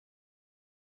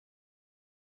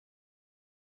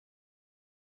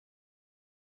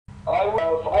I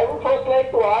would first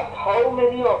like to ask how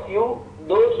many of you,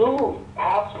 those who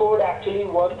have scored actually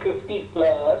 150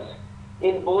 plus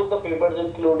in both the papers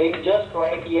including, just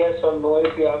write yes or no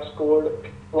if you have scored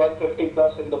 150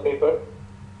 plus in the paper.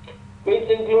 Means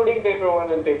including paper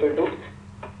 1 and paper 2.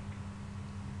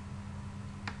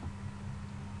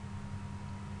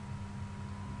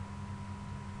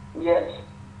 Yes.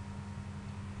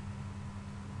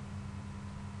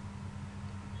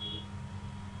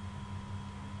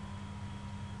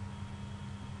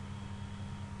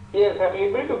 Yes, I'm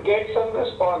able to get some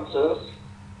responses.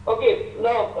 Okay,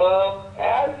 now,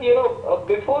 as you know,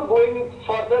 before going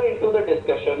further into the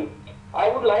discussion, I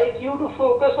would like you to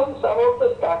focus on some of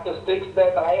the statistics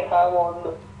that I have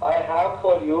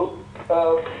for you,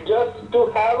 just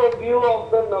to have a view of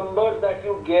the numbers that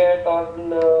you get, or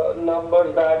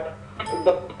numbers that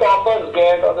the toppers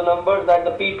get, or the numbers that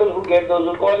the people who get, those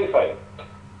who qualify.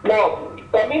 Now,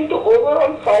 coming to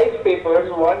overall 5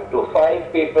 papers, 1 to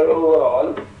 5 paper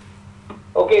overall.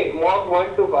 Okay, mock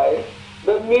 1 to 5.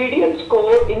 The median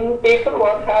score in paper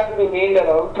 1 has remained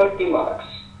around 30 marks.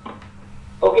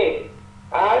 Okay,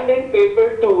 and in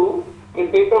paper 1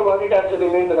 it has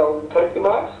remained around 30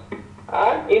 marks,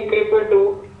 and in paper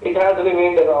 2 it has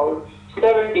remained around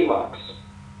 70 marks.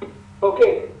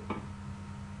 Okay,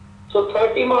 so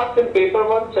 30 marks in paper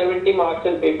 1, 70 marks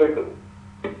in paper 2.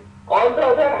 On the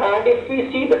other hand, if we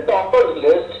see the toppers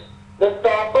list, the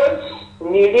toppers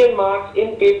median marks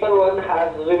in paper 1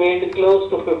 has remained close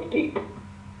to 50,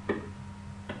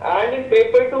 and in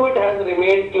paper 2 it has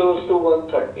remained close to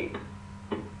 130.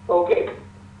 Okay.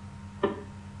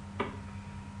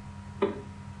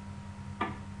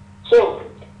 So,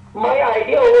 my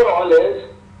idea overall is,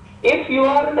 if you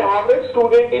are an average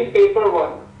student in paper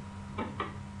 1,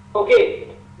 okay,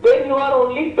 then you are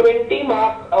only 20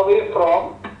 marks away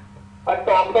from a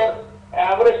topper,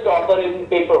 average topper in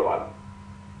paper 1.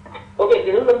 Okay,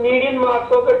 this is the median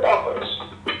marks of the toppers.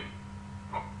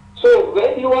 So,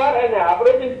 when you are an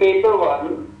average in paper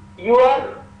 1, you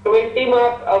are 20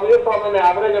 marks away from an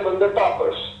average among the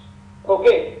toppers.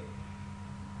 Okay.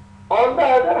 On the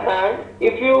other hand,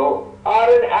 if you are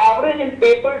an average in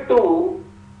paper 2,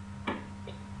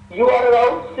 you are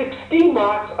around 60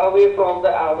 marks away from the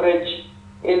average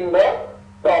in the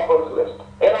toppers list.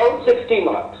 Around 60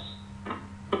 marks.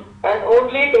 And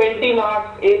only 20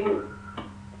 marks in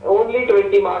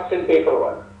paper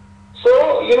 1.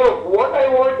 So, you know, what I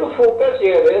want to focus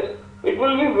here is, it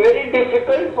will be very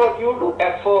difficult for you to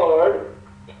afford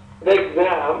the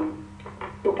exam,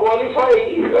 to qualify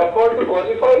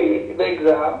the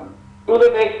exam to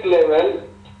the next level,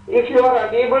 if you are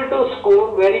unable to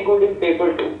score very good in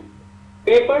paper 2.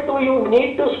 Paper 2 you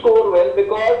need to score well,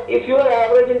 because if you are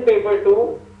average in paper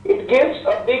 2, it gives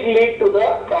a big lead to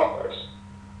the toppers.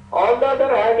 On the other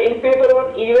hand, in paper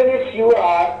 1, even if you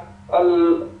are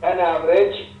an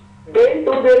average, then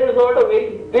too there is not a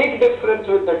very big difference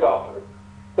with the topper.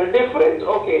 The difference,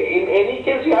 okay, in any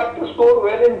case you have to score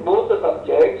well in both the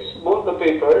subjects, both the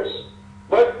papers,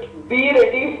 but be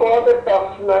ready for the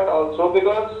tough nut also,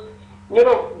 because, you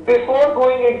know, before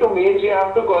going into mains you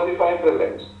have to qualify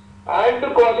prelims. And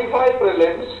to qualify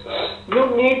prelims, you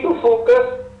need to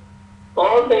focus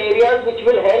on the areas which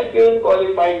will help you in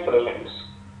qualifying prelims.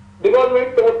 Because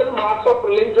when total marks of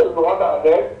prelims is not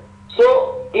added,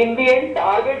 so in the end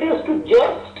target is to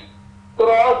just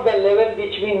cross the level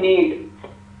which we need.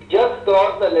 Just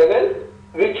cross the level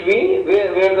where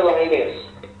the line is.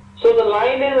 So the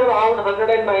line is around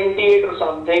 198 or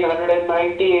something,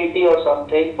 190, 80 or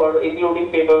something, for including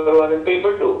paper 1 and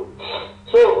paper 2.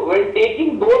 So when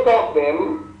taking both of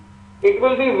them, it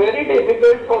will be very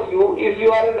difficult for you if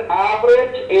you are an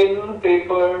average in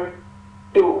paper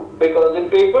 2, because in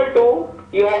paper 2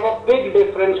 you have a big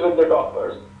difference with the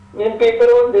toppers. In paper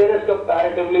 1 there is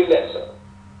comparatively lesser.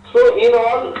 So in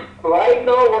all, right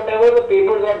now whatever the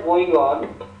papers are going on,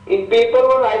 in paper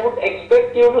 1 I would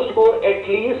expect you to score at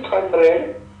least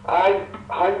 100, and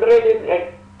 100 in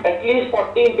at least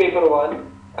 40 in paper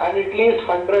 1, and at least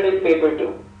 100 in paper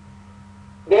 2.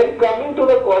 Then coming to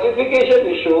the qualification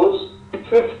issues,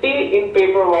 50 in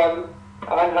paper 1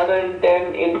 and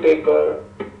 110 in paper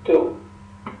 2.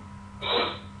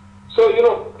 So, you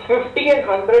know, 50 and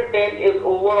 110 is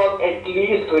overall at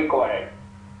least required.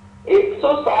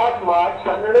 160 marks,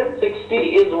 160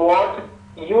 is what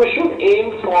you should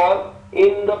aim for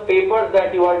in the papers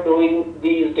that you are doing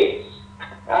these days.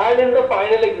 And in the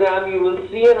final exam, you will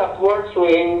see an upward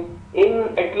swing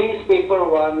in at least paper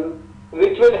 1,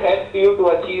 which will help you to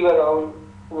achieve around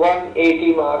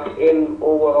 180 marks in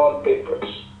overall papers.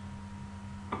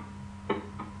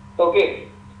 Okay,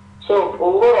 so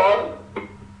overall,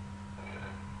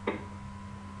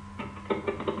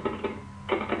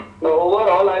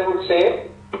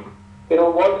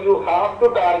 what you have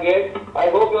to target. I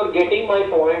hope you're getting my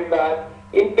point that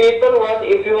in paper 1,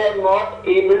 if you are not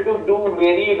able to do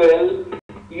very well,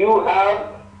 you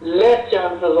have less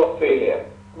chances of failure.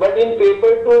 But in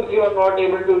paper 2, if you are not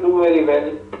able to do very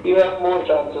well, you have more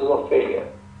chances of failure.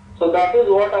 So that is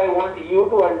what I want you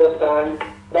to understand,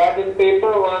 that in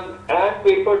paper 1 and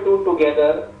paper 2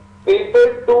 together,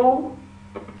 paper 2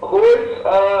 holds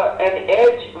an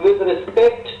edge with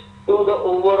respect to the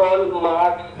overall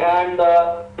marks and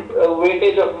the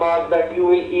weightage of marks that you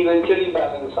will eventually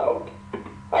balance out.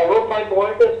 I hope my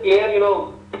point is clear,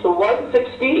 So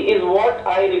 160 is what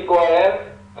I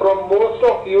require from most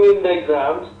of you in the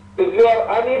exams. If you are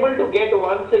unable to get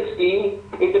 160,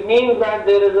 it means that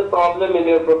there is a problem in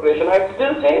your preparation. I'd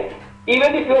still say,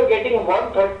 even if you are getting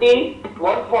 130,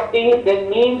 140, then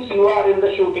means you are in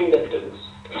the shooting distance.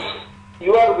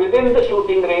 You are within the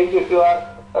shooting range if you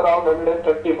are around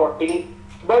 130, 40.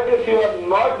 But if you are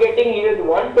not getting even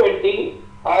 120,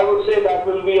 I would say that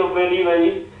will be a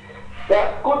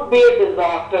that could be a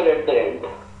disaster at the end.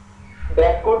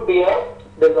 That could be a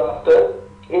disaster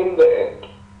in the end.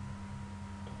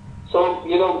 So,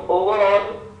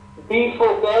 overall, be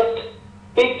focused,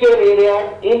 pick your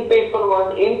areas in paper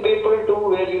 1, in paper 2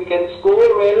 where you can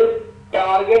score well,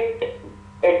 target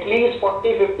at least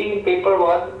 40, 50 in paper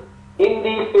 1 in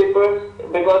these papers,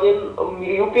 because in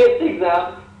UPSC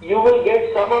exam, you will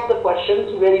get some of the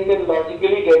questions where you can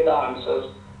logically get the answers.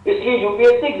 इसलिए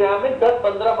UPSC exam में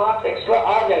 10-15 marks extra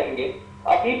आ जाएंगे.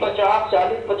 अभी 50,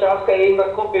 40, 50 का M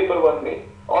रखो paper 1 में,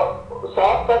 और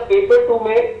साथ साथ पेपर 2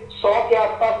 में 100 के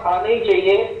आसपास आने ही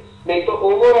चाहिए. नहीं तो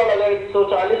ओवरऑल अगर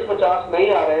 140-50 नहीं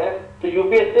आ रहे हैं तो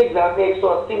यूपीएससी एग्जाम में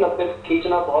 180-90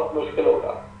 खींचना बहुत मुश्किल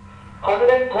होगा.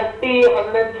 130,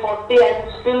 140, I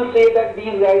would still say that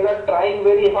these guys are trying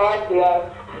very hard.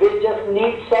 They just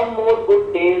need some more good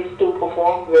days to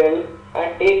perform well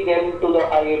and take them to the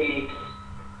higher leagues.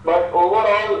 But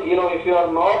overall, if you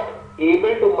are not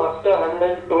able to muster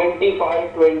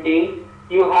 125-20,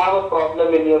 you have a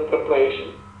problem in your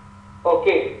preparation.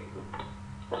 Okay.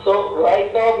 So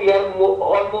right now we are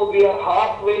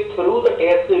halfway through the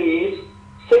test series.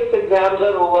 6 exams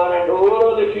are over, and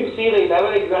overall, if you see the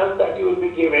 11 exams that you will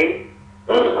be giving,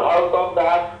 out of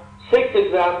that, 6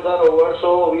 exams are over.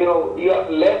 So you have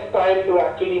less time to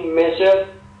actually measure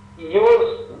your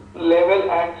level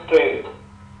and strength.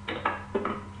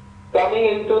 Coming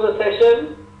into the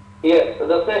session, yes,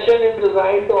 the session is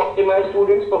designed to optimize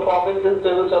students' performance in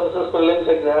civil services prelims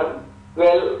exam.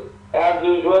 Well, as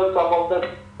usual, some of the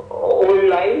old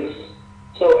lines.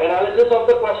 So, analysis of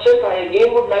the questions, I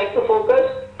again would like to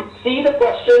focus. See the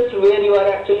questions where you are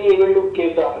actually able to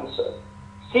give the answer.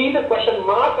 See the question,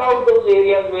 mark out those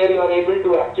areas where you are able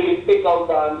to actually pick out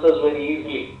the answers very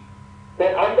easily.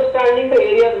 Then understanding the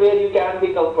areas where you can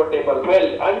be comfortable.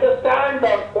 Well, understand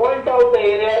or point out the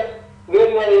areas where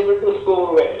you are able to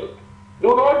score well.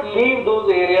 Do not leave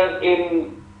those areas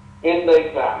in the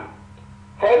exam.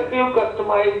 Help you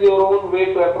customize your own way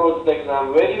to approach the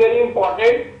exam. Very, very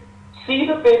important. See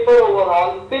the paper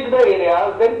overall, pick the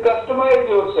areas, then customize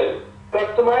yourself.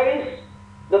 Customize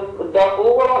the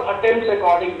overall attempts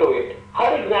according to it.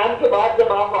 Her exam के बाद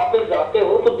जब आप वापस जाते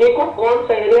हो तो देखो कौन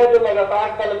सा एरिया जो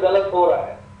लगातार गलत हो रहा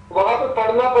है, वहां पे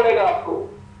पढ़ना पड़ेगा आपको.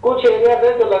 कुछ एरियाज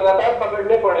है जो लगातार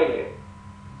पकड़ने पड़ेंगे.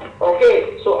 Okay,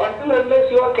 so until unless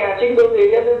you are catching those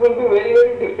areas, it will be very,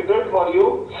 very difficult for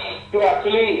you to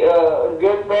actually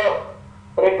get the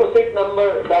requisite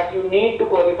number that you need to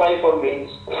qualify for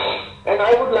mains. And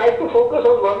I would like to focus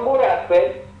on one more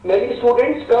aspect. Many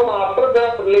students come after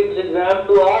the prelims exam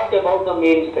to ask about the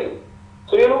mains thing.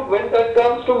 So when that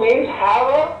comes to mains,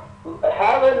 have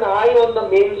an eye on the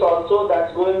mains also.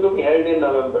 That's going to be held in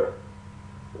November.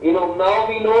 Now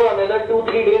we know another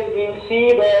 2-3 days we'll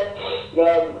see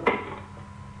the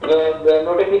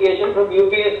notification from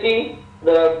UPSC.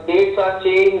 The dates are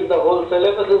changed, the whole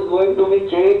syllabus is going to be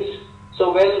changed.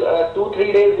 So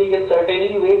 2-3 days we can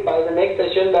certainly wait. By the next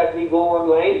session that we go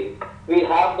online, we'll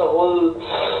have the whole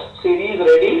series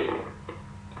ready.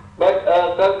 But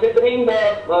considering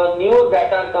the news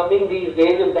that are coming these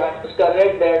days, if that is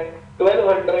correct, that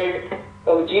 1200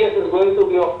 GS is going to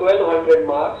be of 1200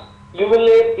 marks, you will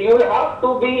have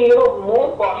to be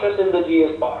more cautious in the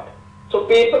GS part. So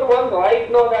paper 1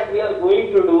 right now that we are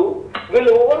going to do will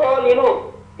overall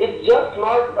it's just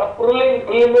not a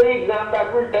preliminary exam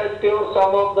that will test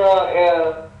some of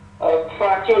the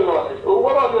factual knowledge.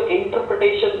 Overall, your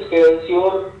interpretation skills,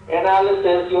 your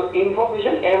analysis, your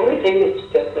information, everything is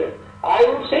tested. I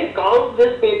would say count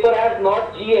this paper as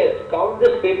not GS, count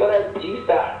this paper as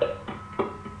GSAT.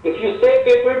 If you say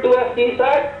paper 2 as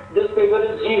GSAT, this paper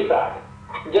is GSAT,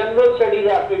 General Studies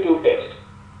Aptitude Test.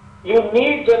 You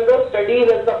need general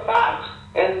studies and the facts,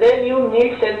 and then you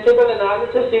need sensible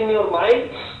analysis in your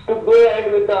mind to go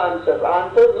ahead with the answers.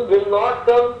 Answers will not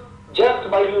come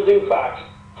just by using facts.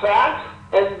 Facts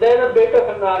and then a bit of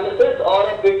analysis or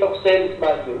a bit of sense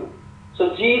by you.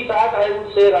 So GSAT, I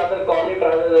would say rather call it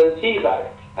rather than CSAT.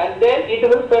 And then it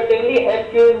will certainly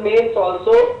help you in mains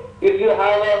also if you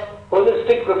have a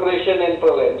holistic preparation in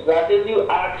prelims. That is, you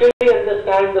actually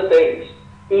understand the things.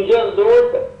 You just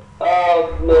don't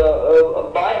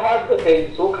by heart the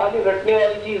things. वो खाली रटने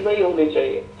वाली चीज नहीं होनी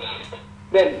चाहिए.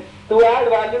 Then to add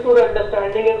value to the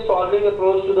understanding and solving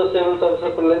approach to the civil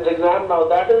service prelims exam. Now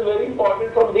that is very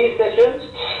important from these sessions.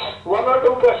 One or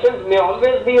two questions may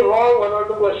always be wrong. One or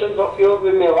two questions of yours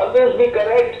may always be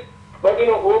correct. But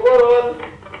overall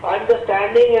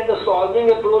understanding and the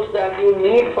solving approach that you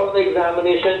need for the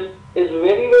examination is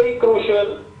very, very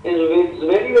crucial. Is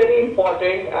very, very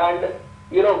important. And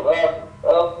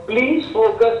please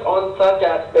focus on such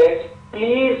aspects.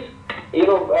 Please,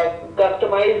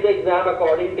 customize the exam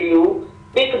according to you.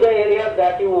 Pick the areas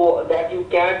that you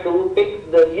can do.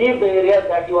 Leave the areas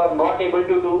that you are not able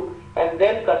to do, and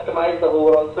then customize the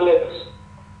overall syllabus.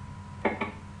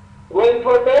 Going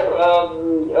further,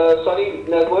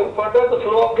 the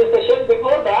flow of this session.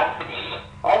 Before that,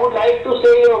 I would like to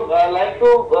say,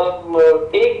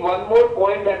 take one more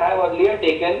point that I have earlier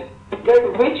taken. That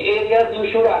which areas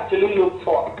you should actually look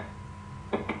for.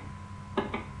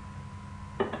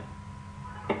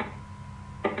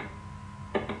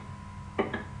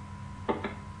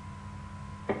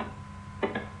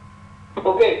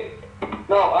 Okay.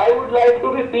 Now I would like to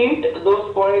repeat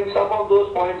those points, some of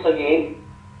those points again.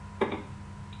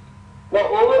 Now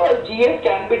overall GS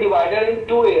can be divided in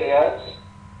two areas.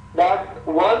 That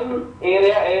one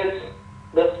area is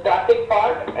the static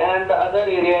part and the other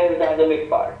area is dynamic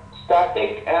part.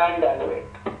 Static and dynamic.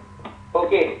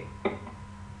 Okay.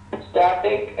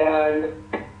 Static and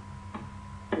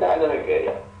dynamic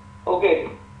area. Okay.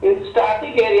 In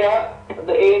static area,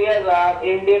 the areas are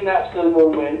Indian national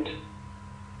movement,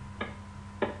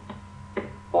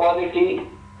 polity,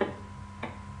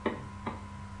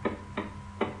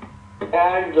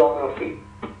 and geography.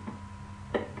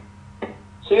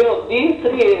 So these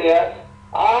three areas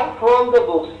are from the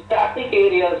book. Static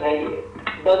areas हैं ये,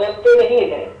 बदलते नहीं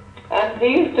हैं. And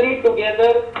these three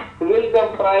together will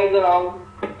comprise around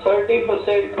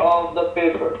 30% of the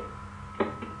paper.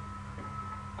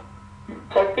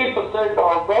 30%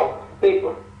 of the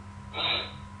paper.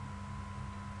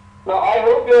 Now I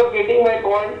hope you are getting my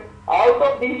point. Out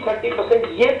of these 30%,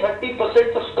 ये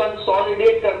 30% तो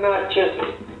consolidate करना अच्छे से.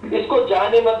 इसको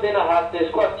जाने मत देना हाथ से.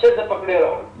 इसको अच्छे से पकड़े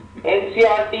रहो.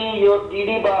 NCERT, your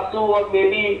DD Basu, or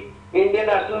maybe Indian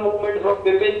National Movement from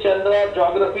Bipin Chandra,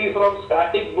 geography from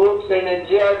static books and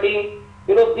NCERT.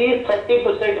 These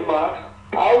 30% marks,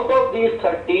 out of these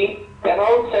 30,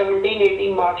 around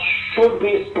 17-18 marks should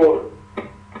be scored.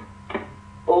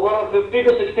 Over 50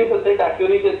 to 60%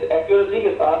 accuracy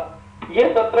के साथ ये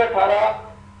 17-18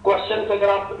 questions अगर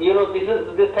आप,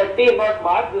 this 30 is not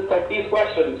marks, this 30 is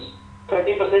questions,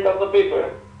 30% of the paper.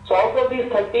 So out of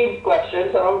these 30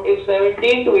 questions, around if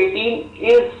 17 to 18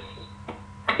 is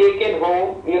taken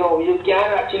home, you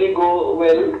can actually go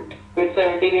well with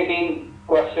 17-18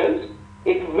 questions.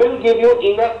 It will give you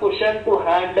enough cushion to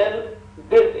handle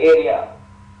this area.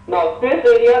 Now this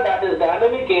area, that is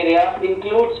dynamic area,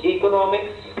 includes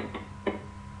economics,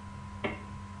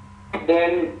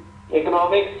 then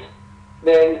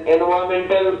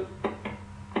environmental,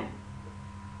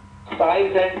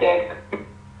 science and tech.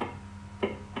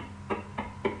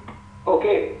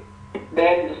 Okay,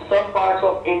 then some parts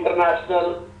of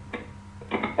international,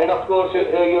 and of course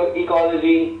your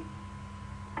ecology.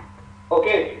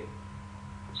 Okay,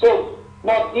 so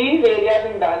now these areas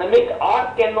in dynamic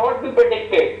cannot be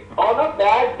predicted. On a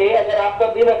bad day, अगर आपका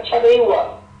दिन अच्छा नहीं हुआ,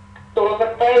 तो हो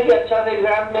सकता है कि अच्छा से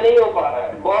एग्जाम में नहीं हो पा रहा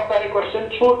है. बहुत सारे क्वेश्चन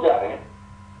छूट जा रहे हैं,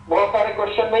 बहुत सारे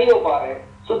क्वेश्चन नहीं हो पा रहे हैं.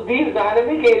 So these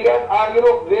dynamic areas are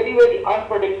very, very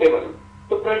unpredictable.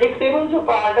 तो प्रेडिक्टेबल जो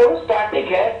पार्ट है वो स्टैटिक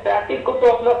है. स्टैटिक को तो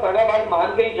अपना सगा भाई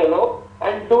मान के ही चलो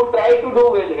and do try to do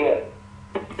well here.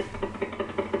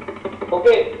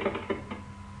 Okay,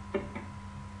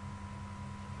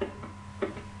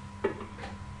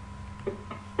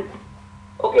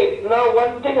 okay, now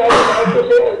one thing I would like to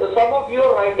say is some of you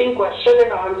are writing question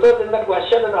and answers in the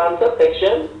question and answer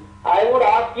section. I would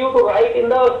ask you to write in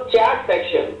the chat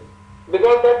section.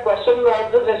 Because that question and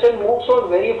answer session moves on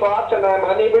very fast and I am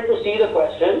unable to see the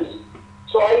questions.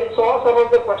 So I saw some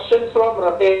of the questions from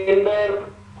Ratender.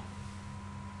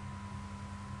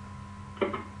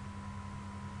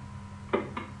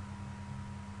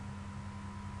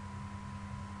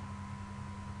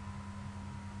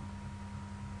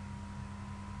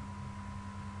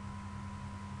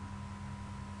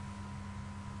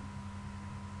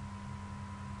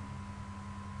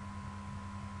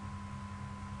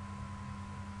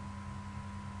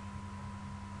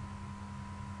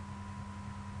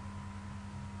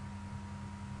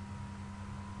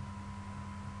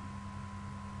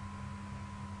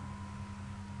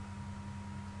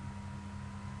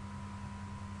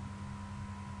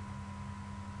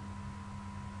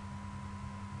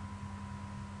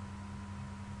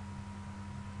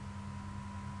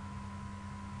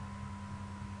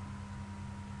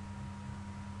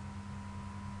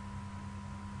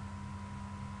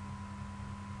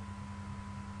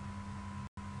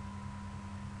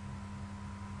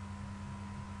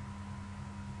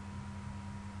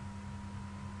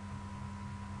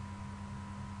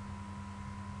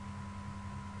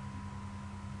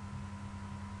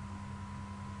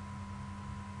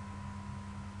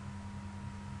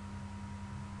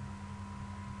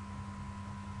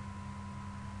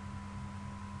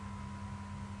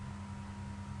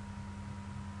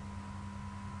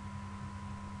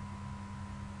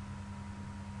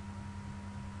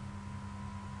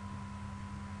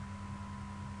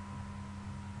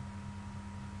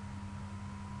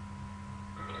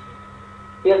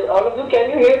 Yes, all of you, can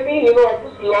you hear me? I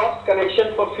just lost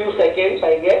connection for few seconds,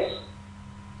 I guess.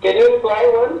 Can you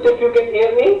reply once if you can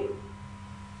hear me?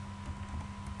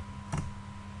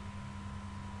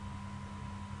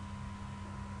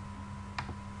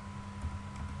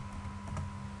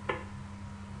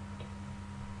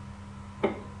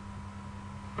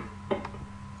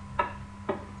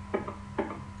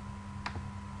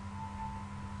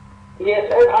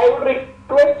 Yes, and I would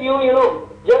request you,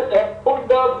 just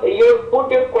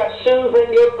put your questions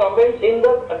and your comments in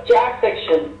the chat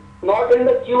section, not in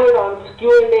the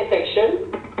Q&A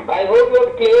section. I hope you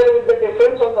are clear with the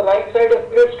difference. On the right side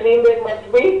of your screen there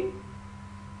must be.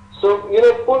 So,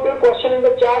 put your question in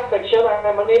the chat section. I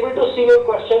am unable to see your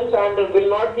questions and will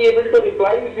not be able to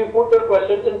reply if you put your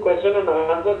questions in question and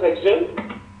answer section.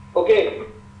 Okay.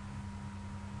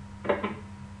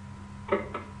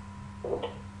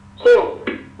 So,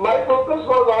 my focus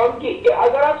was on कि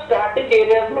अगर आप static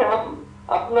areas में हम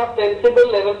अपना sensible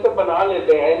level पे बना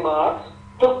लेते हैं marks,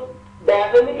 तो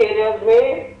dynamic areas में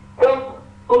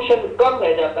कम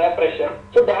रह जाता है pressure.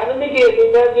 So dynamic areas,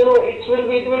 it's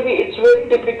very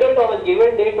difficult on a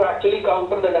given day to actually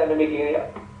counter the dynamic area.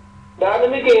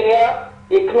 Dynamic area,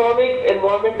 economics,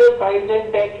 environmental, science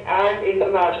and tech, and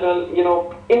international,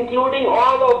 including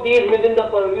all of these within the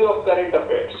purview of current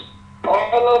affairs.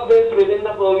 All of this within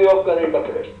the purview of current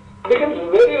affairs becomes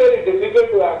very, very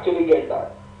difficult to actually get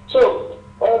that. So,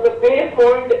 the base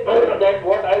point that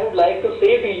what I would like to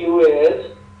say to you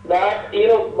is that,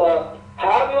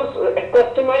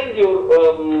 customize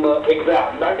your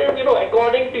exam. That is,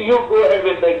 according to you, go ahead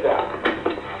with the exam.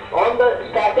 On the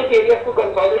static areas को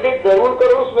consolidate जरूर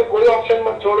करो, उसमें कोई option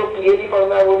मत छोड़ो कि ये नहीं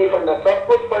पढ़ना है वो नहीं पढ़ना, सब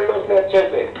कुछ पढ़ लो उसमें अच्छे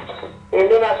से.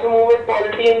 International movement,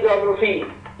 polity and geography.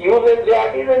 Use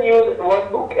NCERTs and use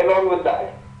one book along with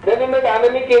that. Then in the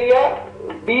dynamic area,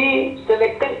 be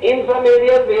selective in some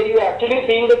areas where you actually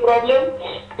feel the problem.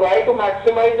 Try to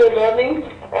maximize your learning,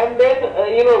 and then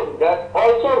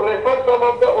also refer some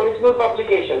of the original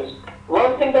publications.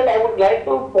 One thing that I would like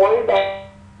to point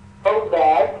out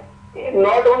that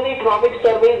not only economic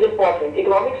survey is important.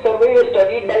 Economic survey is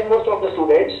studied by most of the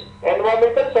students.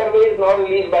 Environmental survey is now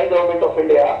released by Government of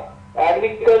India.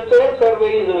 Agricultural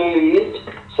survey is released.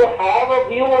 So have a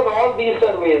view on all these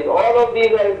surveys. All of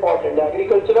these are important.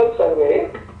 Agricultural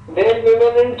survey, then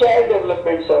Women and Child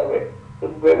Development Survey.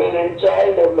 Women and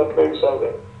Child Development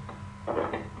Survey.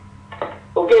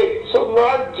 Okay, so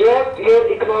not just your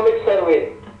economic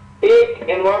survey. Take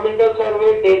environmental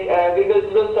survey, take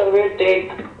agricultural survey,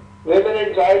 take Women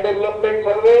and Child Development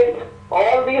Survey.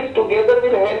 All these together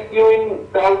will help you in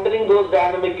countering those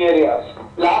dynamic areas.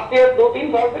 Last year,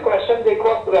 2-3 साल से question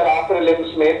देखो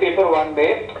prelims में, paper 1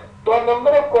 में, तो a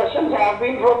number of questions have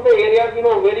been from the areas,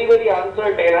 very, very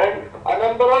uncertain, and a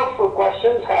number of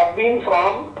questions have been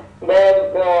from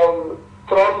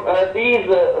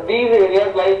these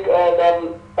areas like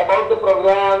about the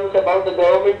programs, about the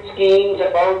government schemes,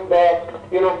 about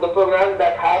the programs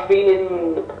that have been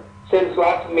in since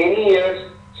last many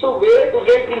years. So where to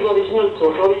get these original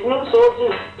source? Original source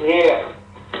is here.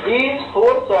 These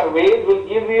 4 surveys will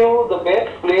give you the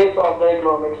best place of the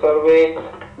economic survey.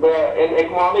 In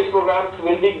economics programs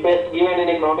will be best given in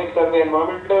economic survey,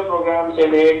 environmental programs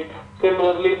in it,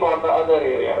 similarly for the other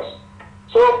areas.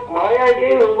 So my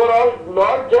idea is overall,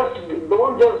 don't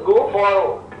just go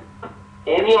for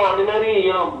any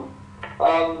ordinary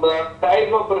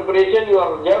type of preparation. You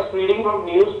are just reading from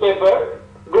newspaper.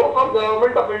 Go for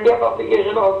Government of India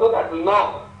publication also, that will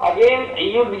now. Again,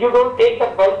 you don't take the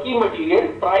bulky material,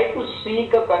 try to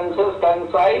seek a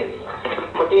concise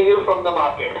material from the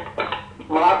market.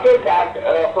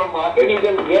 From market you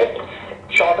can get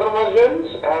shorter versions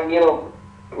and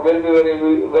will be very,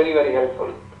 very, very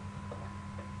helpful.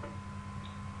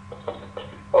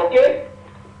 Okay?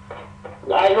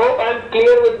 I hope I am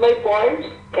clear with my points.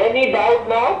 Any doubt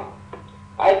now?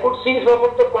 I could see some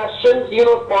of the questions,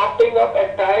 popping up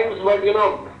at times, but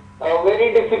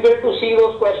very difficult to see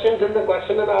those questions in the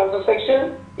question and answer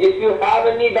section. If you have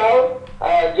any doubt,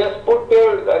 just put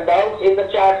your doubts in the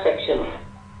chat section.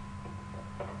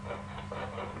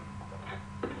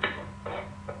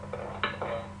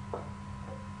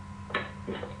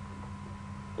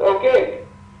 Okay.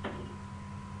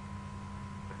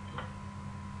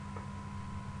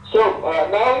 So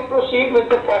now we proceed with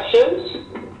the questions.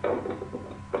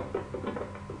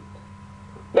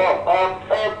 Now,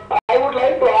 I would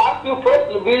like to ask you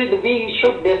first, we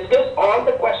should discuss all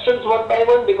the questions one by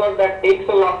one because that takes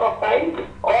a lot of time,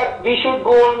 or we should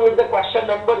go on with the question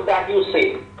numbers that you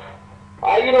say.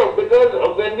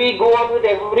 Because when we go on with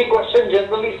every question,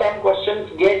 generally some questions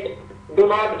do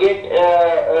not get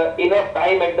enough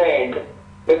time at the end.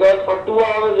 because for 2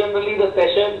 hours generally the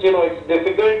sessions, it's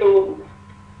difficult to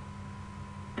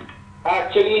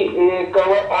actually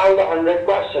cover all the 100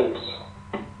 questions.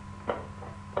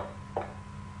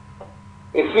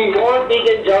 If we want, we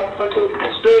can jump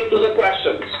straight to the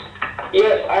questions.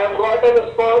 Yes, I have got a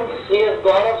response. Yes,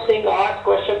 Gaurav Singh asked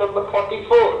question number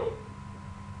 44.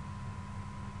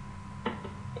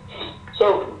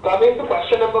 So, coming to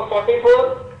question number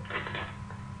 44.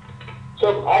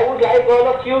 So, I would like all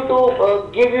of you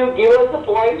to give us the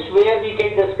points where we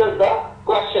can discuss the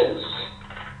questions.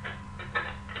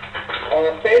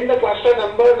 Send the question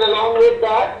numbers along with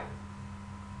that.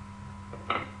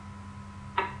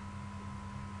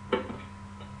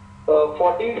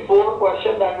 44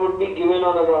 question that would be given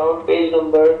on around page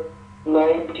number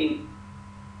 90.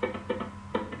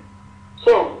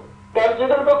 So,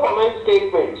 consider the following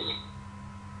statements.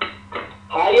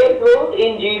 Higher growth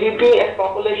in GDP and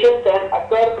population can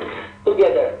occur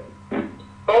together.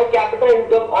 Per capita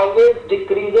income always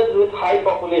decreases with high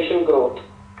population growth.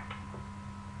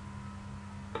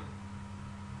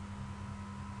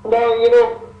 Now,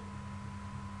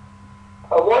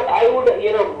 what I would,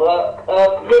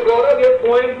 Gaurav, your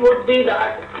point would be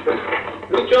that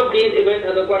which of these events,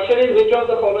 the question is which of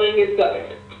the following is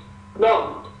correct.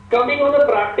 Now, coming on the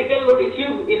practical note,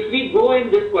 if we go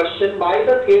in this question by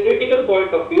the theoretical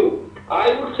point of view,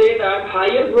 I would say that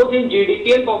higher growth in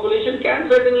GDP and population can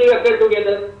certainly occur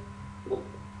together.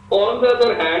 On the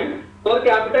other hand, per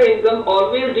capita income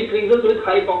always decreases with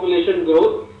high population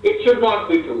growth. It should not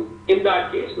be true in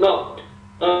that case. Now,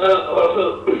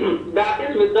 that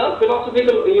is with the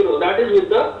philosophical, that is with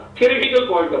the theoretical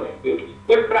point of view.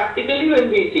 But practically when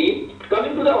we see,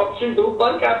 coming to the option 2,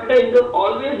 per capita income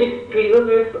always decreases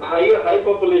with high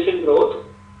population growth.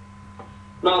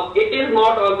 Now, it is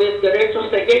not always correct. So,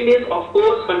 second is of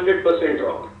course 100%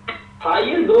 wrong.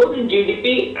 Higher growth in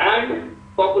GDP and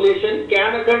population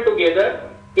can occur together.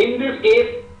 In this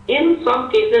case, in some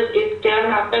cases it can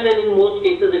happen and in most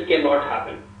cases it cannot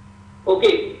happen.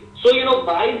 Okay. So,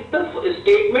 by the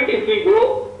statement, if we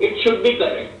go, it should be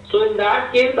correct. So, in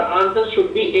that case, the answer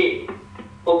should be A.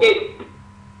 Okay.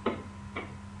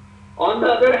 On the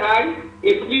other hand,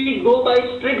 if we go by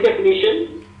strict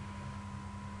definition,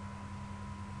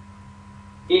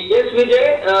 yes,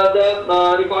 Vijay,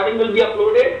 the recording will be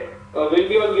uploaded. Will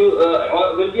be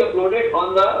uploaded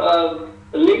on the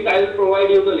link. I will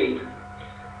provide you the link.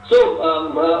 So,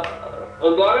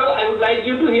 Gaurav, I would like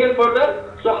you to hear further.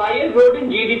 So, higher growth in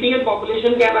GDP and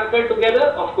population can occur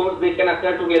together. Of course, they can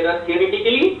occur together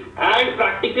theoretically and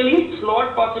practically. It's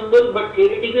not possible, but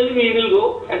theoretically we will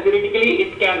go and theoretically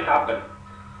it can happen.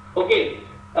 Okay,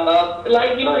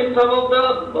 like in some of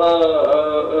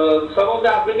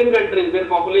the African countries, their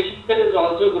population is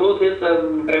also growth is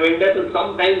tremendous, and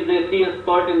sometimes they see a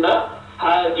spurt in the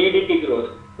GDP growth.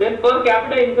 Then per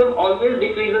capita income always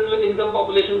decreases with income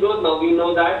population growth. Now we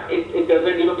know that it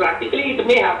doesn't, practically it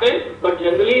may happen, but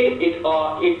generally it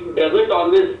doesn't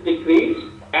always decrease.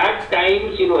 At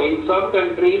times, in some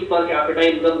countries per capita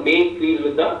income may increase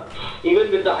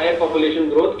even with the higher population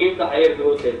growth if the higher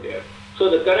growth is there. So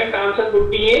the correct answer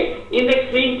would be A. In the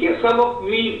extreme case, some of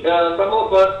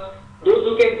us, those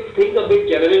who can think a bit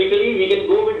generically, we can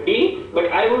go with D, but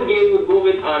I would go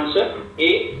with answer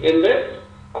A in this.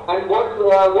 And what's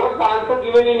the answer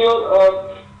given in your,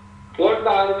 what's the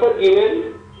answer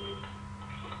given?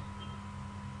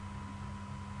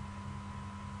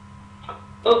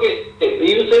 Okay,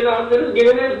 you say the answer is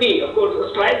given as B. Of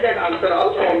course, strike that answer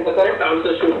out and the correct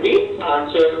answer should be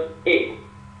answer A.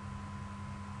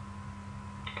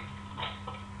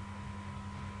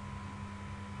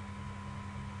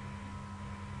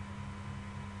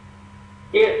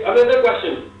 Yes, another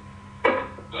question.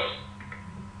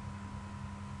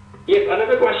 Yes,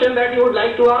 another question that you would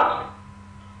like to ask?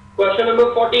 Question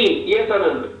number 14. Yes,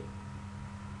 Anand.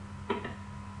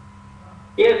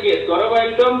 Yes, Gaurav, I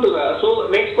will come to that. So,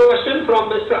 next question from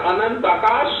Mr. Anand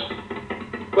Akash.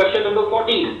 Question number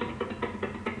 14.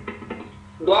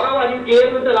 Gaurav, are you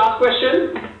clear with the last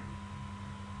question?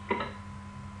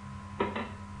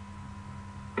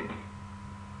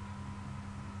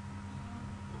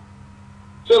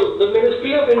 So, the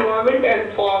Ministry of Environment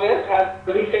and Forest has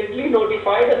recently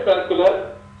notified a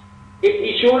circular. It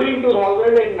issued in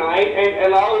 2009 and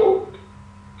allowed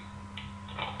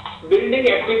building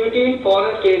activity in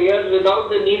forest areas without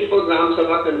the need for Gram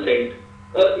Sabha consent.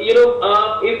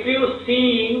 If you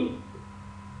see,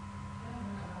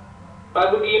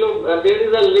 there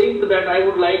is a link that I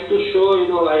would like to show,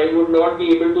 I would not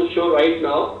be able to show right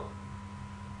now.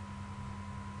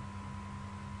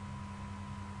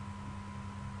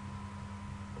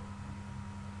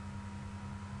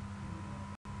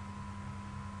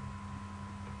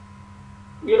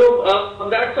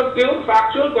 That's a pure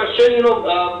factual question.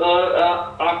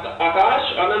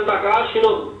 Akash, Anant Akash,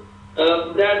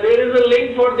 there is a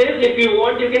link for this. If you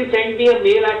want, you can send me a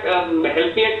mail at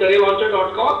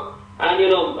helpme@careerlauncher.com,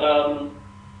 and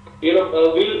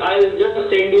I'll just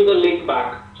send you the link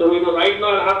back. So right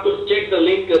now I have to check the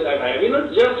link that I have.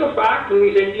 It's just a fact.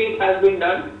 Recently it has been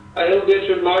done. I hope there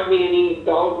should not be any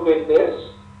doubt with this.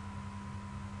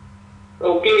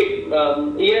 Okay.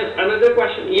 Yes. Another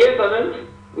question. Yes, Anant.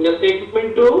 The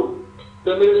statement 2,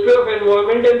 the Ministry of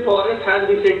Environment and Forest has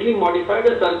recently modified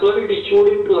a circular it issued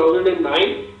in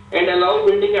 2009 and allowed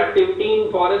building activity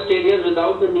in forest areas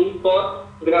without the need for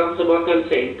Gram Sabha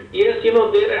consent. Yes,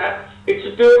 it's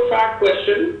a pure fact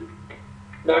question.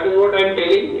 That is what I am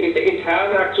telling. It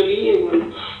has actually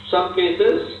in some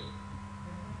cases.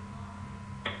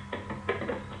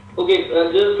 Okay,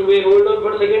 just wait, hold on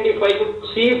for a second. If I could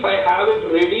see if I have it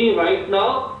ready right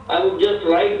now, I would just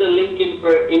write the link in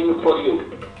for you.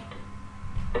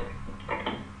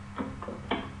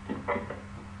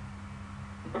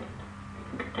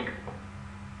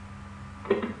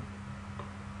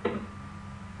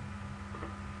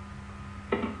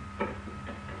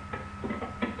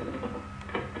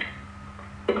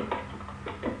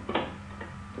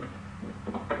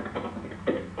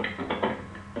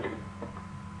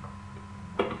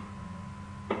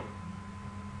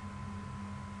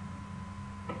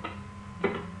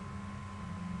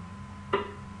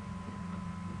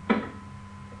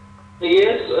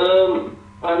 Yes,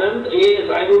 Anand, yes,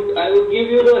 I would give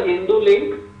you the Hindu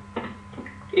link.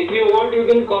 If you want, you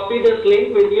can copy this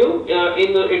link with you.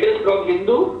 It is from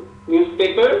Hindu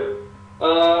newspaper.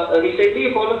 Recently,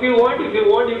 if all of you want, you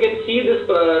can see this.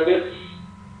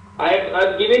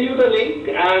 I've given you the link,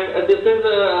 and this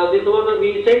was a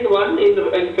recent one in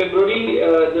February.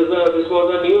 This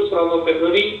was a news from a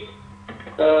February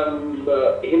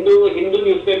Hindu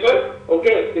newspaper.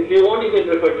 Okay, if you want, you can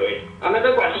refer to it.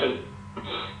 Another question.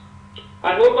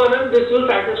 I hope, Anand, this will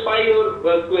satisfy your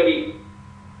query.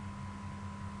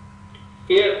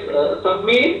 Yes,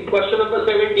 submit question number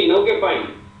 17. Okay,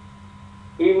 fine.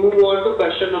 We move on to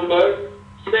question number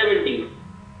 17.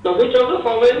 Now, which of the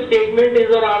following statement is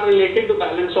or are related to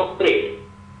balance of trade?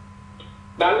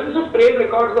 Balance of trade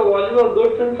records the volume of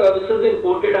goods and services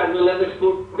imported as well as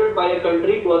exported by a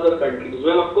country to other countries.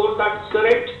 Well, of course, that's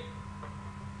correct.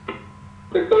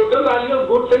 The total value of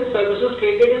goods and services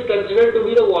traded is considered to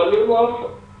be the volume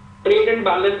of trade and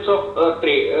balance of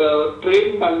trade and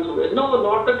balance of trade. No,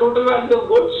 not the total value of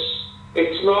goods.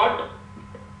 It's not.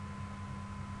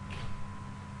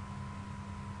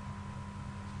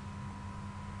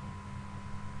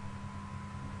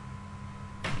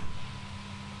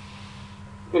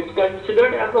 It's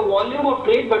considered as the volume of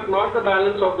trade, but not the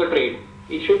balance of the trade.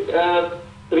 You should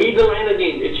read the line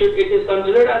again. It is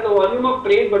considered as the volume of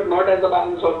trade, but not as the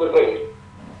balance of the trade.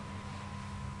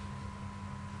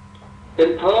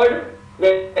 Then third,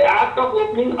 the act of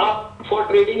opening up for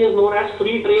trading is known as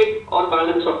free trade or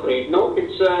balance of trade. No, it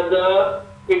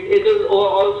is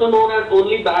also known as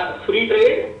only free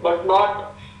trade, but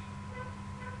not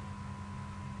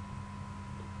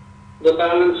the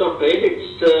balance of trade.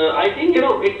 I think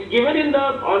it's given in the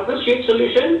answer sheet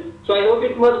solution. So I hope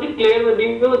it must be clear with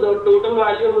you. The total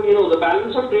value, the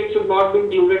balance of trade should not be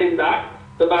included in that.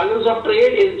 The balance of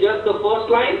trade is just the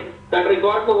first line that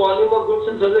records the volume of goods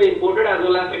and services imported as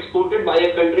well as exported by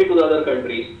a country to the other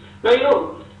countries. Now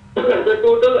the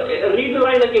total, read the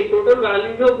line again. Total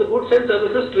value of the goods and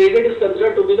services traded is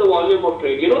considered to be the volume of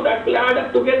trade. That will add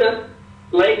up together.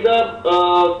 Like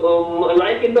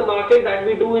in the market that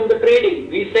we do in the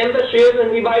trading, we sell the shares and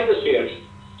we buy the shares.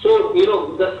 So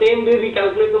the same way we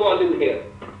calculate the volume here.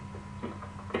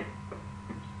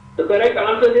 The correct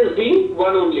answer is D,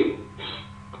 one only.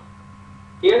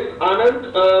 Yes,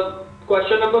 Anand,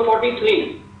 question number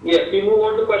 43. Yes, we move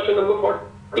on to question number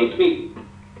 43.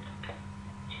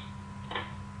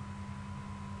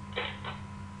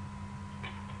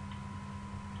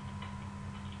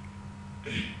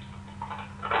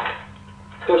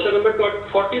 Question number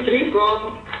 43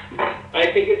 from,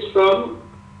 I think it's from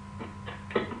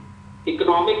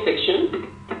economic section.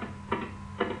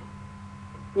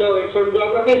 No, it's from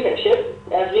geography section.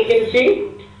 As we can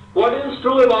see, what is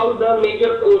true about the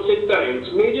major ocean currents?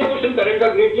 Major ocean currents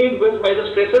are greatly influenced by the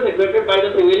stresses exerted by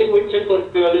the prevailing winds and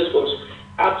Coriolis force.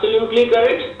 Absolutely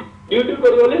correct. Due to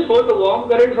Coriolis force, the warm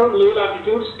currents from low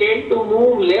latitudes tend to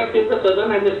move left in the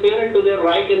southern hemisphere and to their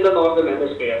right in the northern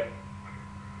hemisphere.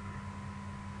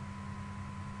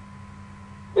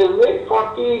 Is it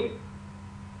 40?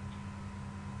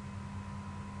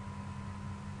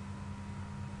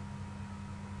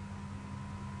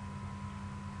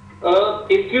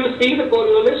 if you see the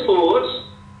Coriolis force,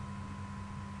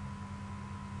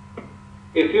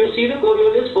 in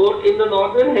the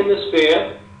northern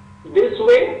hemisphere this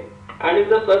way and in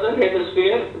the southern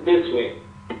hemisphere this way.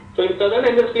 So in southern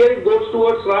hemisphere it goes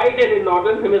towards right and in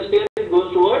northern hemisphere it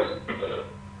goes towards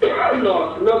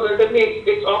north. No, certainly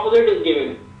its opposite is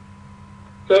given.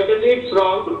 Certainly it's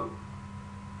wrong.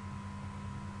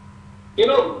 You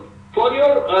know, for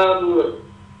your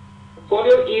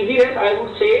easiness, I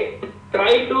would say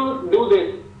try to do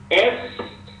this. S.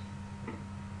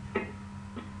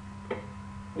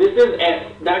 This is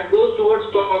S. That goes towards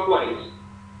clockwise.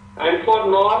 And for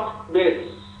north, this.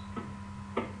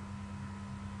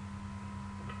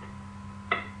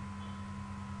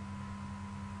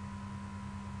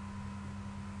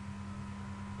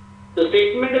 The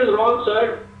statement is wrong,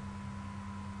 sir.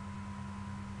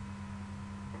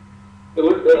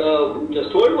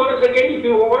 Just hold for a second if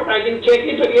you want. I can check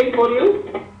it again for you.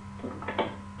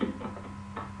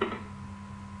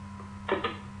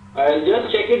 I'll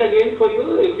just check it again for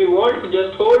you. If you want,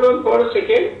 just hold on for a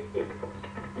second.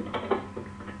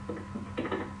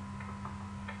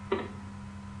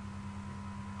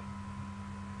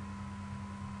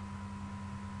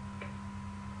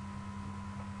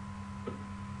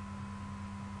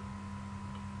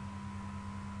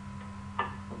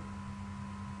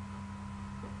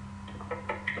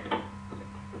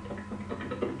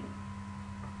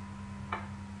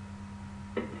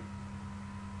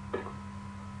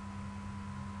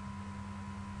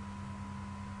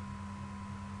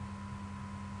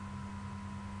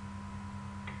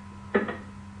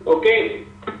 Okay,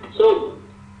 so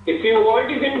if you want,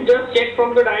 you can just check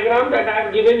from the diagram that I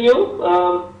have given you.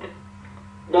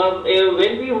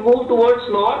 When we move towards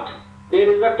north, there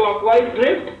is a clockwise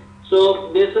drift.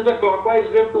 So this is a clockwise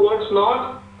drift towards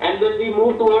north, and when we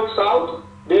move towards south,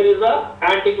 there is a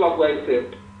anti-clockwise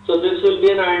drift. So this will be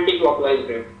an anti-clockwise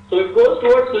drift. So it goes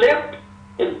towards left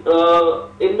in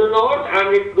the north,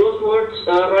 and it goes towards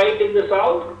right in the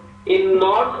south. In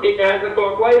north, it has a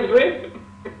clockwise drift.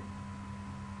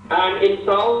 And in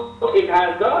south, it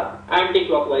has the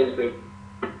anti-clockwise drift.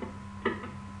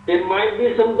 There might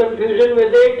be some confusion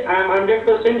with it. I am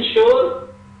 100% sure.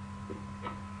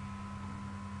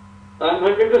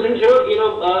 You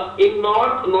know, in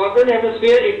northern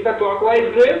hemisphere, it's the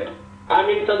clockwise drift, and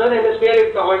in southern hemisphere,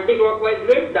 it's the anti-clockwise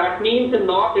drift. That means in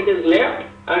north it is left,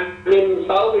 and in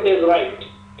south it is right.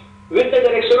 With the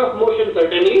direction of motion,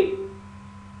 certainly.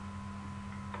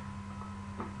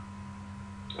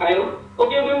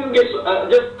 Okay,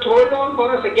 just hold on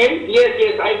for a second.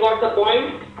 Yes, I got the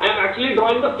point. I am actually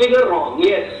drawing the figure wrong.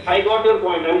 Yes, I got your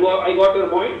point. I got your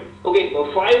point. Okay,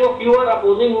 so 5 of you are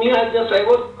opposing me. I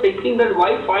was thinking that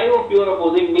why 5 of you are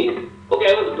opposing me. Okay,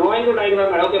 I was drawing the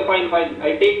diagram. Okay, fine.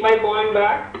 I take my point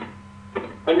back.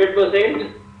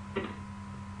 100%.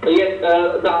 Yes,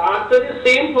 the answer is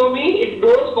same for me. It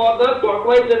goes for the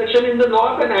clockwise direction in the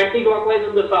north and anti-clockwise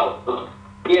in the south.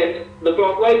 Yes, the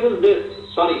clockwise is this.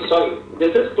 Sorry.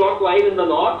 This is clockwise in the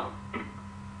north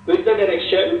with the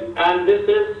direction, and this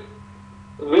is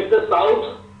with the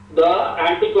south, the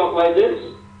anti-clockwise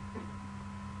is.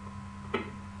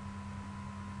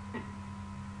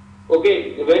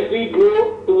 Okay, when we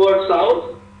go towards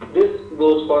south, this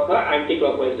goes for the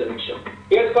anti-clockwise direction.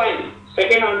 Yes, fine.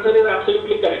 Second answer is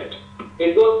absolutely correct.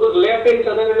 It goes left in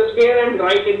southern hemisphere and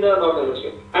right in the northern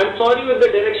hemisphere. I'm sorry with the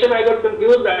direction I got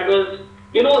confused. That was,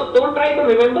 you know, don't try to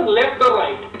remember left or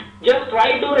right. Just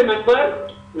try to remember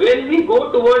when we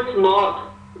go towards north,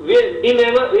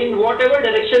 in whatever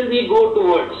direction we go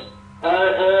towards,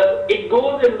 it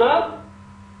goes in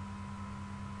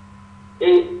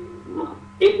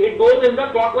the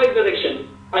clockwise direction.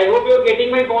 I hope you are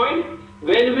getting my point.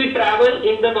 When we travel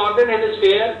in the northern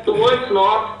hemisphere towards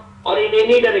north or in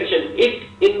any direction,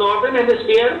 in northern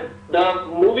hemisphere the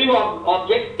moving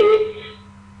object takes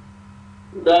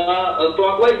the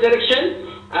clockwise direction,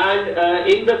 and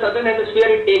in the southern hemisphere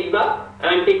it takes the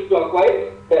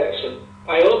anti-clockwise direction.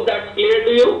 I hope that's clear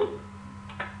to you.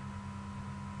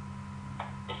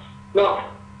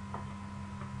 Now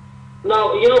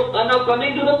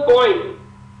coming to the point.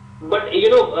 But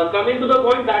coming to the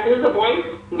point, that is the point.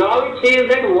 Now it says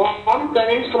that warm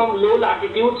currents from low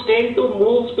latitudes tend to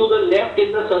move to the left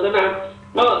in the southern hemisphere.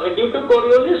 Now, due to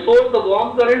Coriolis force, the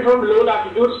warm current from low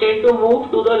latitudes tend to move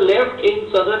to the left in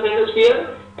southern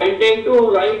hemisphere and tend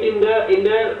to right in the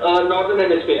northern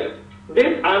hemisphere.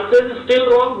 This answer is still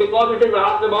wrong because it is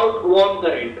asked about warm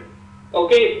current.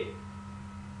 Okay.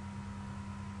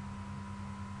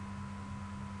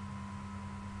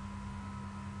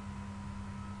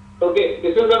 Okay,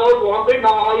 this is about warm current.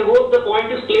 Now I hope the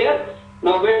point is clear.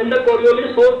 Now when the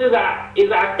Coriolis force is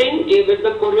acting with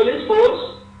the Coriolis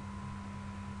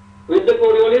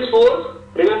force,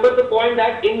 remember the point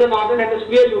that in the northern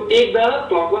hemisphere you take the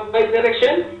clockwise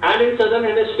direction, and in southern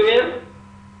hemisphere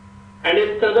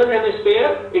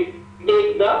it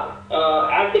takes the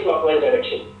anti-clockwise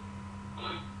direction.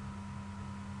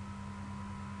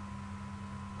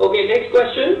 Okay, next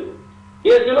question.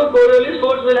 Yes, Coriolis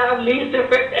force will have least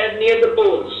effect as near the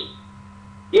poles.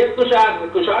 Yes,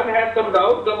 Kushag has some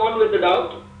doubt. Come on with the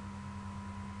doubt.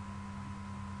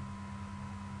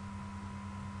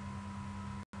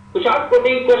 Kushag,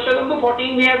 question number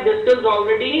 14 we have discussed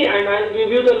already, and I'll give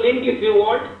you the link if you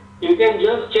want. You can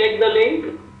just check the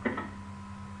link.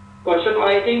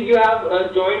 I think you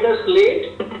have joined us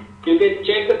late. You can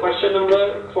check the question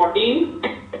number 14.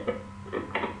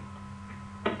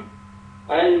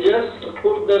 I'll just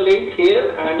put the link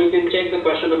here and you can check the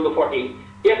question number 14.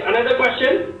 Yes, another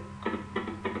question.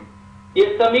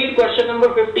 Yes, Samir, question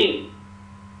number 15.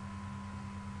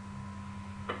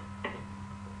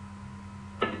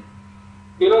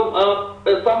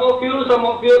 Some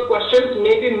of your questions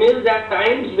may be missed at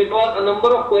times because a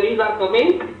number of queries are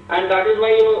coming, and that is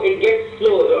why it gets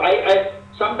slow.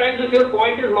 Sometimes if your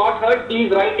point is not heard,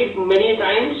 please write it many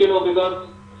times, because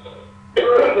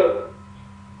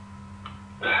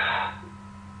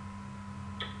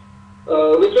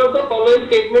which of the following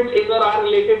statements is or are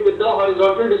related with the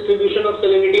horizontal distribution of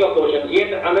salinity of oceans?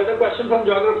 Yet another question from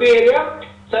geography area.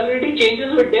 Salinity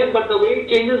changes with depth, but the way it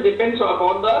changes depends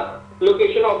upon the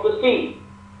location of the sea.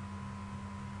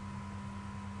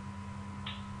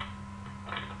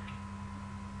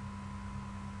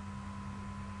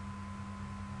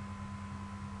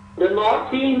 The North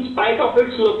Sea, in spite of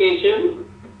its location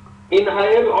in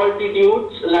higher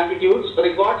latitudes,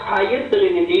 records higher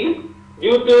salinity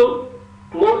due to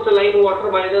more saline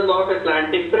water by the North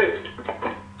Atlantic drift.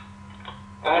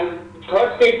 And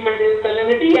third statement is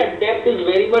salinity at depth is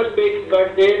very much fixed,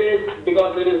 but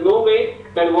because there is no way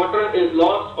that water is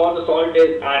lost or the salt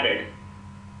is added.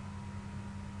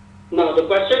 Now the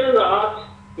question is asked,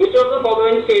 which of the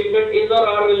following statement is or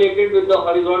are related with the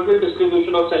horizontal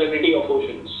distribution of salinity of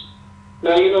oceans?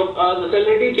 Now the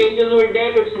salinity changes with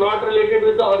depth. It's not related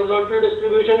with the horizontal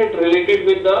distribution, it's related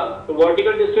with the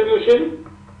vertical distribution.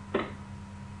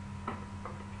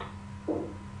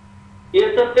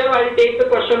 Yes, Satyam, I'll take the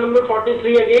question number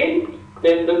 43 again.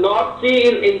 Then the North Sea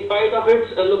is, in spite of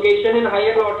its location in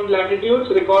higher latitudes,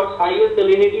 records higher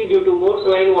salinity due to more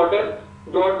saline water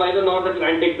brought by the North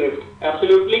Atlantic drift.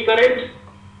 Absolutely correct.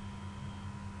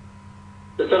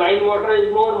 The saline water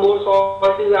is more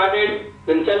salt is added.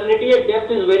 Then salinity at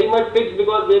depth is very much fixed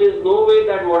because there is no way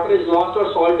that water is lost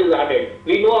or salt is added.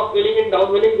 We know upwelling and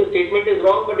downwelling, the statement is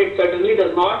wrong, but it certainly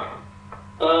is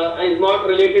not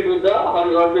related with the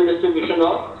horizontal distribution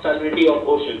of salinity of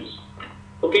oceans.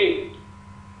 Okay.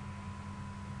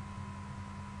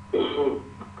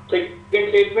 Second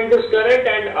statement is correct,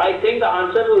 and I think the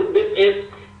answer with this is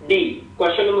D.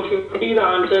 Question number 50, the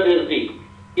answer is D.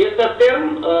 Yes,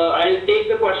 Satyam, I'll take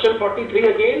the question 43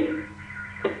 again.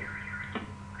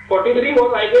 43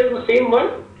 was, I guess, the same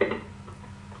one.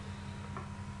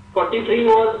 43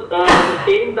 was the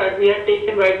same that we had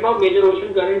taken right now, major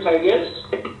ocean currents, I guess.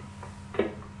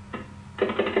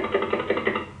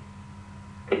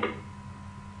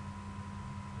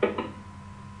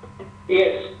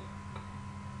 Yes.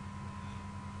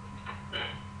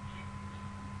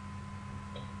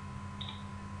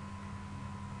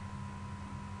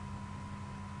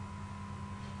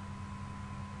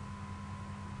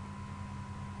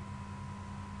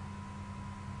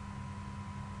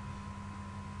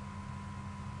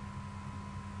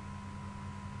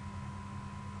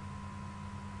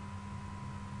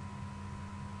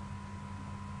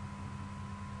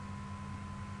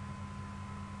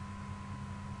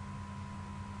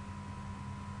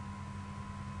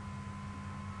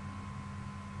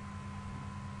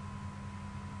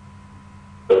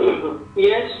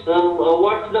 Yes,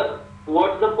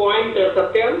 what's the point,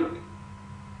 Satyam?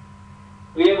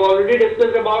 We have already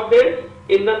discussed about this.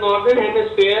 In the northern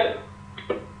hemisphere,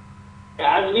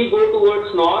 as we go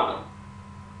towards north,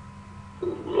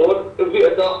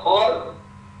 or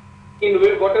in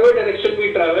whatever direction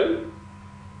we travel,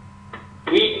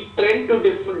 we tend to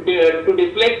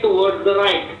deflect towards the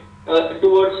right,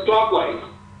 towards clockwise,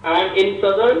 and in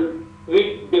southern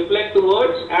we deflect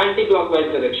towards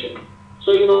anti-clockwise direction.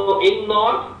 So in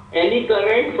north, any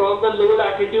current from the low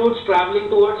latitudes traveling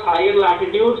towards higher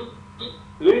latitudes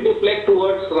will deflect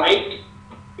towards right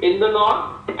in the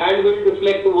north and will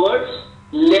deflect towards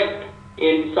left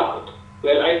in south.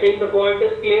 Well, I think the point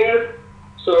is clear.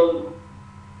 So,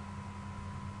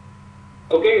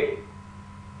 okay.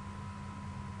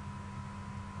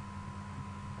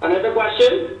 Another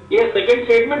question. Yes, second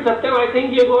statement, Satyam, I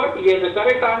think you got. Yes, the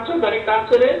correct answer. Correct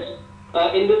answer is,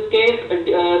 in this case,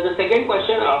 the second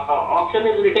question option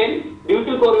is written. Due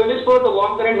to Coriolis force, the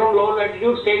warm current from lower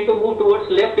latitudes tend to move towards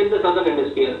left in the southern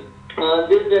hemisphere.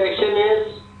 This direction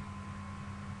is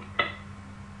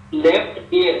left.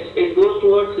 Yes, it goes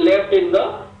towards left in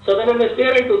the southern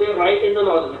hemisphere and to the right in the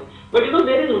northern. But you know,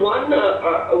 there is one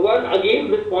again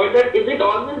this point, that is it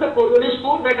always the Coriolis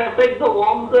force that affects the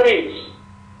warm currents?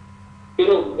 You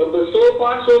know, so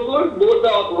far so good. Both the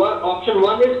option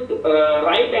 1 is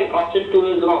right and option 2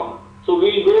 is wrong. So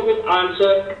we will go with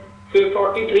answer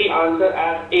 43, answer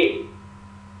as A.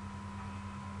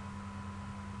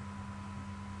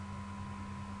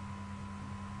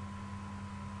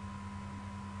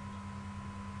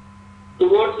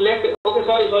 Towards left. Okay,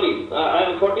 sorry.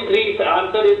 43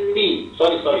 answer is C.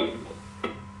 Sorry.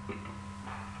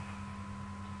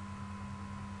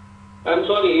 I'm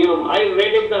sorry, you know, I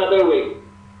read it the other way.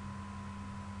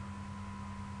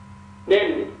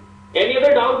 Then, any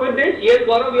other doubt with this? Yes,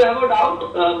 Gaurav, you have a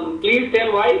doubt? Please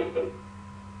tell why.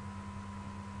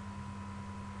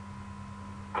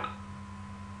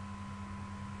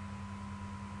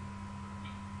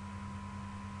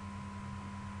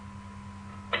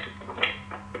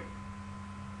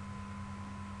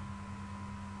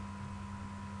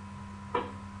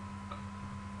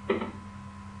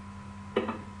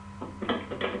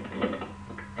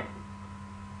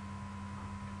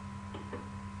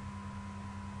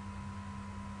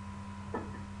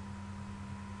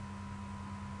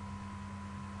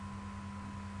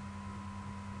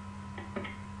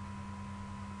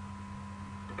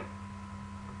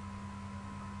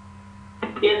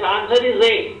 Yes, answer is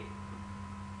A.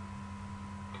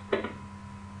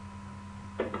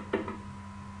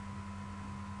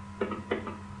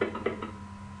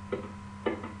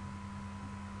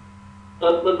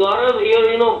 Gaurav,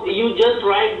 you know, you just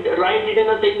write it in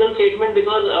a single statement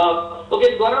because,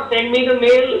 okay, Gaurav, send me the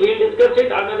mail, we'll discuss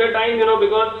it another time, you know,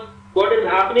 because what is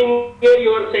happening here, you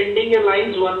are sending in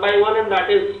lines one by one, and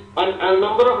that is, a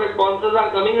number of responses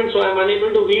are coming, and so I am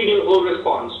unable to read your whole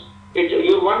response.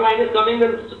 Your one line is coming,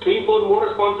 then 3-4 more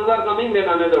responses are coming, then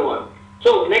another one.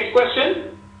 So, next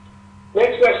question.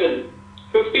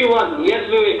 51. Yes,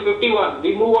 Vivek, 51.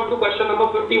 We move on to question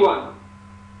number 51.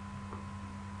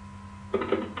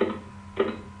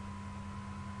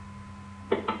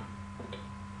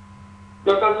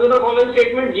 Now consider the following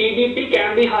statement: GDP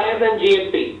can be higher than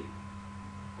GNP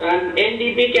and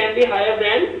NDP can be higher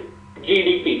than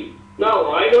GDP.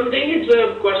 Now, I don't think it's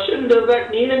a question. Does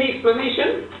that need any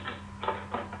explanation?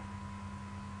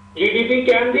 GDP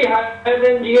can be higher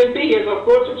than GNP. Yes, of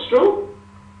course, it's true.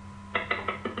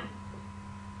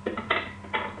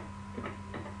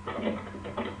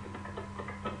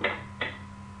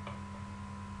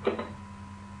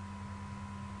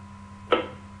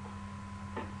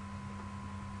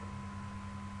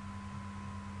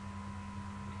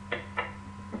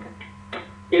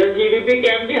 Yes, GDP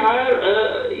can be higher,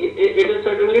 it is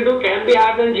certainly true, can be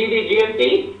higher than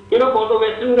GNP. You know, for the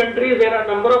Western countries, there are a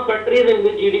number of countries in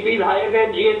which GDP is higher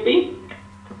than GNP.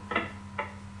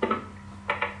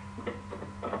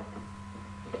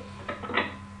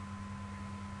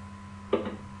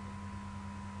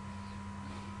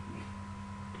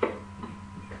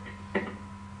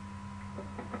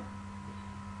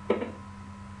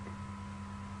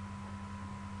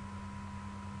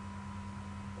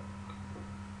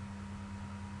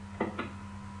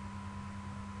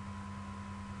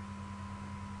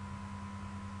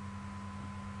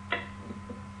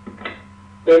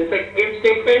 The second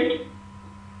statement,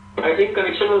 I think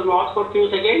connection was lost for a few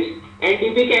seconds.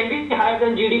 NDP can be higher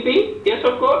than GDP. Yes,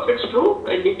 of course, it's true.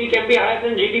 NDP can be higher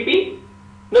than GDP.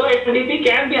 No, NDP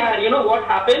can be higher. You know what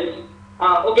happens?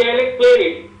 Okay, I'll explain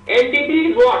it.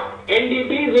 NDP is what?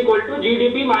 NDP is equal to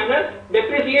GDP minus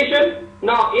depreciation.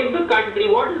 Now, if the country,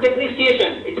 what is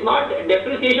depreciation? It's not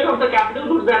depreciation of the capital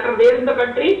goods that are there in the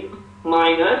country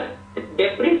minus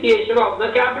depreciation of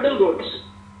the capital goods.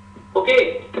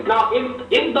 Okay, now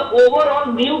if the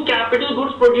overall new capital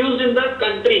goods produced in the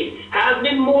country has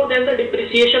been more than the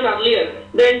depreciation earlier,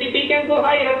 the NDP can go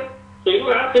higher. So, you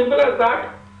know, as simple as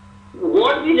that.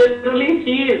 What we generally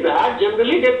see is that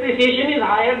generally depreciation is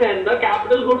higher than the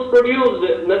capital goods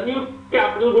produced, the new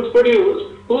capital goods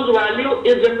produced, whose value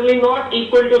is generally not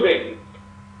equal to them.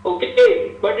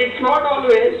 Okay, but it's not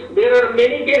always. There are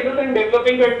many cases in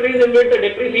developing countries in which the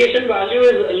depreciation value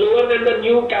is lower than the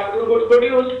new capital goods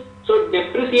produced. So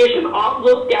depreciation of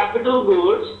those capital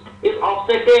goods is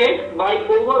offset by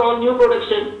overall new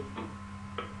production.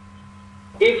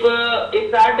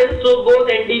 If that is so, both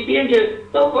NDP and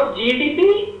so for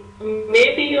GDP,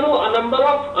 maybe a number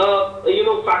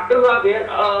of factors are there.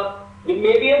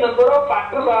 Maybe a number of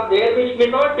factors are there which may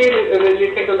not be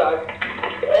related to that.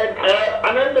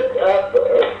 Anand,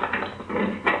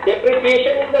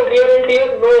 depreciation in the wear and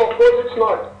tear? No, of course it's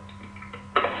not.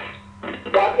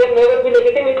 That can never be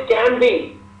negative. It can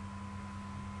be.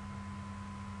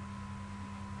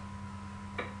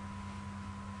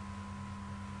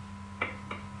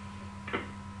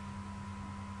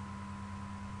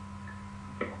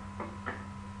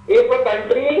 If a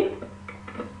country,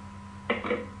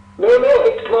 no,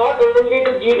 it's not only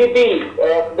to GDP.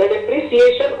 The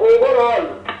depreciation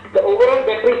overall, the overall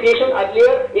depreciation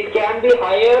earlier, it can be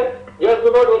higher. Just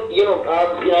do not,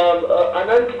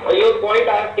 Anand, your point,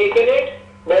 I have taken it,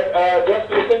 but just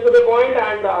listen to the point,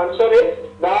 and the answer is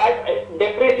that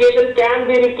depreciation can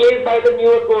be replaced by the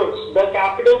newer goods, the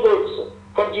capital goods.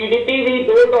 For GDP, we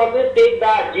don't always take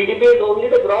that. GDP is only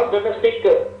the gross domestic.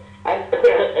 And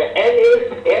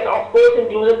N of course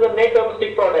includes the net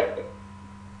domestic product.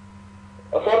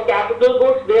 For capital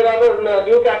goods, there are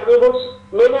new capital goods.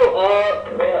 No.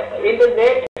 In the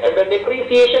net, the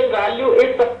depreciation value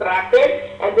is subtracted,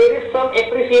 and there is some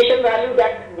appreciation value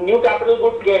that new capital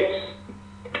goods gets.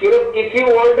 If you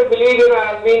want to believe, I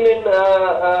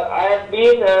have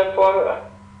been for.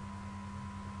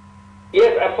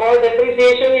 Yes, for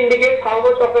depreciation indicates how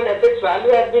much of an asset's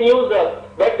value has been used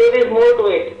up, but there is more to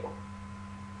it.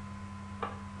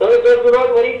 So just do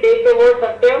not worry, take the word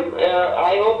Satyam.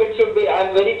 I hope it should be, I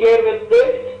am very clear with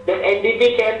this, that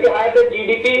NDP can be higher than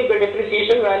GDP if the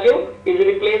depreciation value is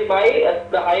replaced by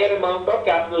the higher amount of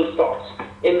capital stocks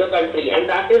in the country, and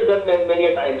that is done many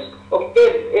a times.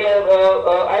 Okay,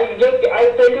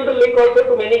 I'll send you the link also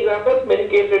to many examples, many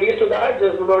case studies to that,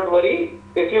 just do not worry.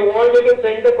 If you want, you can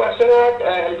send the question at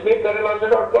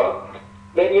helpmeetkaranlansa.com.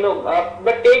 Then,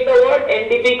 but take the word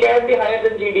NDP can be higher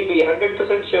than GDP,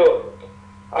 100% sure.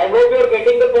 I hope you are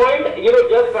getting the point.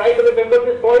 Just try to remember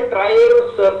this point. Try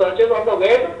your searches on the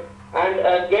web and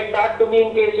get back to me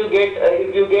in case you get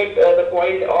if you get the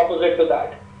point opposite to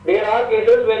that. There are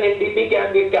cases when NDP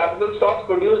can be capital stocks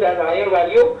produced at higher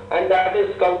value, and that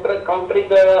is countering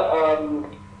the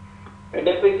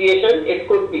depreciation. It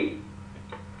could be.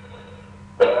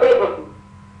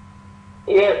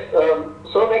 Yes.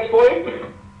 So next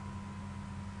point.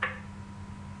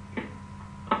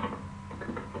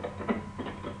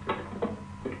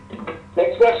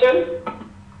 Next question.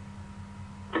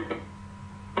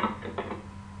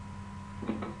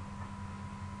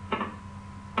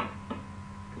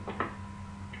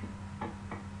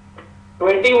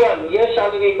 '21. Yes,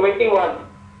 Shalini, 21.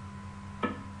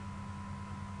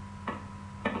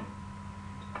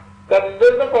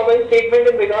 Consider the following statement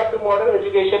in regard to modern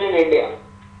education in India.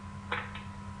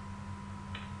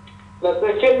 The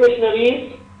Christian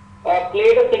missionaries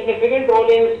played a significant role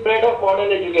in spread of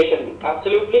modern education.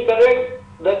 Absolutely correct.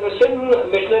 The Christian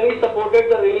missionaries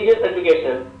supported the religious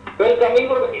education. Well, coming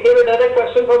from here, another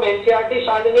question from NCERT,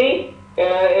 Shalini.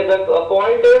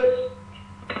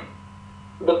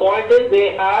 The point is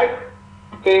they had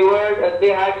favored, they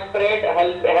had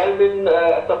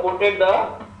supported the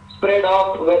spread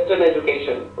of Western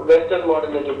education, Western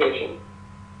modern education.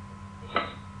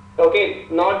 Okay,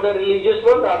 not the religious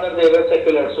one, rather they were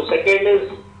secular. So second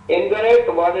is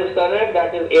incorrect, one is correct,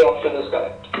 that is A option is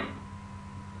correct.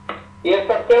 Yes,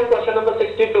 Satyam, question number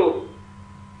 62.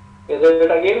 Is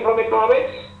it again from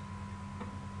economics?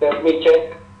 Let me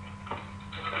check.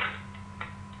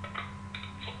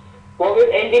 For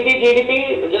with NDP, GDP,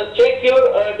 just check your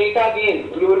data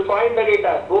again. You will find the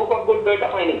data. Go for good data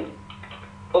finding.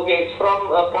 Okay, it's from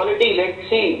Polity. Let's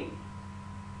see.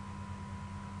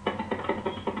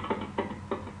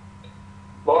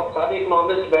 बहुत सारे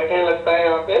economist बैठे हैं लगता है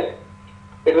यहाँ पे.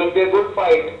 It will be a good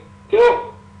fight. क्यों?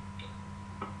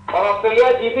 और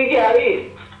ऑस्ट्रेलिया जीती की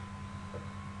हारी?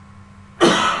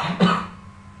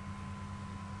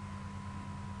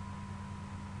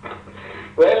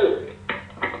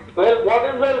 Well, what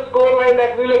is the score line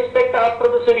that we will expect after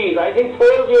the series? I think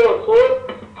 4-0.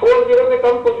 4-0 से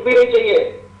कम कुछ भी नहीं चाहिए.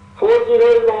 4-0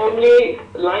 is the only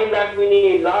line that we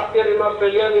need. Last year in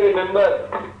Australia, we remember.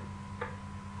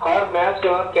 Her match के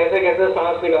बाद कैसे कैसे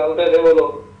सांस निकालते थे वो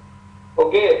लोग.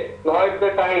 Okay, now it's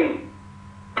the time.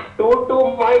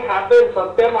 2-2 might happen.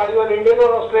 Satyam, are you an Indian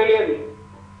or Australian?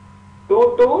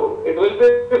 2-2. It will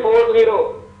be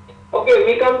 4-0. Okay,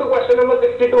 we come to question number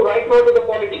 62. Right now to the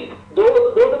polity. Though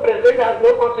the president has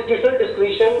no constitutional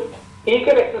discretion, he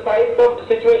can exercise some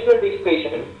situational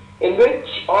discretion. In which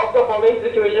of the following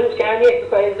situations can he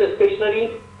exercise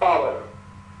discretionary power?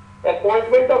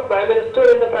 Appointment of Prime Minister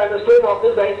and the Prime Minister in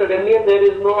office dies suddenly and there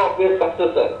is no obvious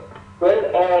successor. Well,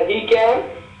 he can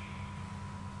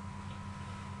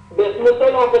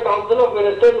dismissal of the Council of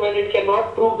Ministers when it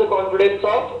cannot prove the confidence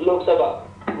of Lok Sabha.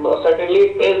 Certainly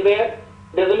it is there.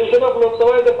 Dissolution of Lok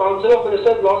Sabha if the Council of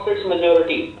Ministers lost its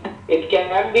majority. It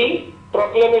can be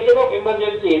proclamation of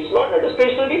emergency. It's not a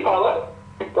discretionary power.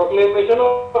 Proclamation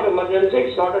of emergency,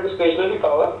 it's not a discretionary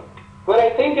power. But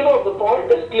I think, the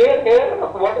point is clear here.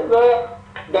 What is the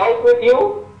doubt with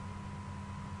you?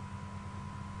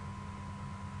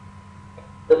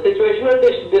 The situational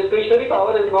discretionary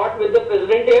power is not with the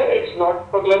president here. It's not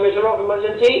proclamation of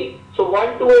emergency. So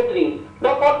 1, 2 and 3.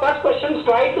 Now for such questions,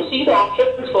 try to see the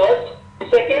options first.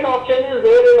 Second option is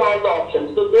there in all the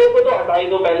options. So दो को तो हटा ही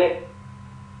दो पहले.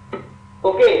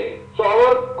 Okay. So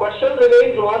our question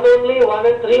remains 1 only, 1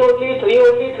 and 3 only, 3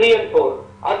 only, 3 and 4.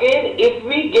 Again, if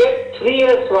we get 3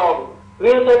 as wrong,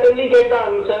 we will certainly get the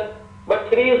answer. But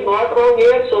 3 is not wrong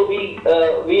here, so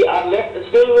we are left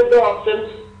still with the options.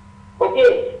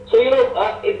 Okay, so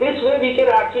this way we can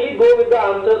actually go with the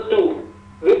answers too.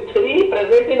 With 3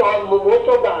 present in all most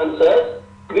of the answers,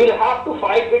 we will have to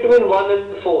fight between 1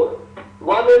 and 4.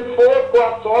 1 and 4 को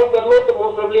आप solve कर लो तो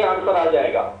most probably answer आ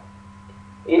जाएगा.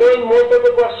 In most of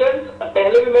the questions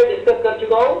पहले भी मैं discuss कर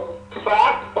चुका हूँ.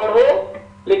 फैक्ट पढ़ो,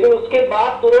 लेकिन उसके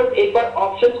बाद तुरंत एक बार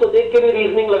ऑप्शंस को देख के भी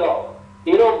रीजनिंग लगाओ.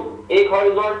 एक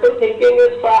हॉरिजॉन्टल थिंकिंग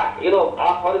इज फैक्ट.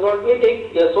 आप हॉरिजॉन्टली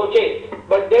थिंक सोचे,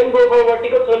 but then go for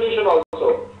vertical solution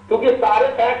also. क्योंकि सारे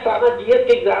फैक्ट्स आना जीएस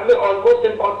के एग्जाम में ऑलमोस्ट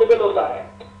इम्पॉसिबल होता है.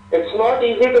 It's not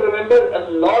easy to remember a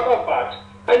lot of facts.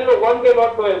 And one can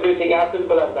not know everything. As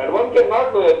simple as that. One can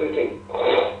not know everything.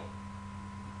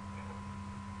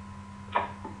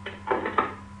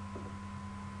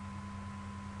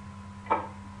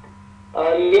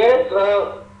 Yes,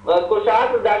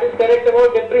 Kushal, that is correct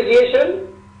about depreciation.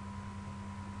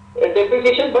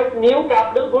 Depreciation, but new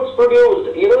capital goods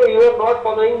produced. You are not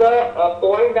following the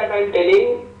point that I am telling.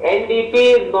 NDP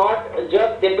is not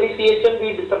just depreciation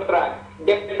we subtract.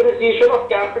 Depreciation of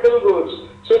capital goods.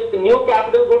 So if new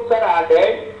capital goods are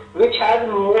added, which has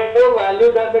more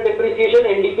value than the depreciation,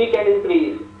 NDP can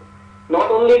increase.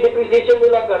 Not only depreciation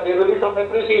will occur, there will be some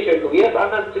appreciation too. Yes,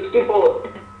 Anand, 64.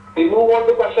 We move on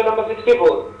to question number 64.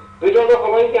 Which of the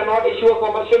following cannot issue a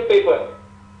commercial paper?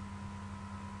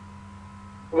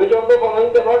 Which of the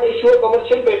following cannot issue a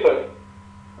commercial paper?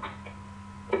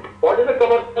 What is a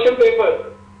commercial paper?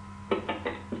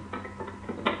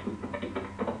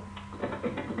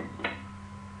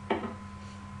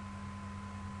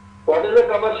 What is a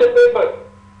commercial paper?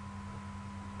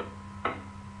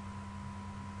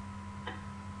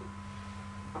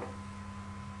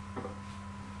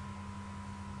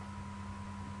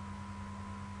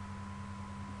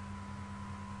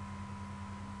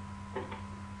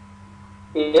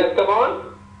 Yes, come on.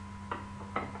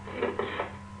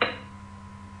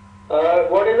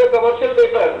 What is a commercial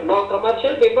paper? Now,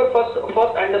 commercial paper,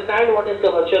 first understand what is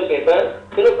commercial paper.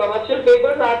 Commercial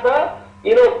papers are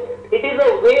it is a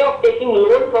way of taking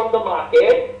loan from the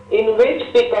market in which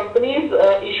the companies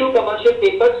issue commercial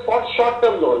papers for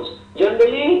short-term loans.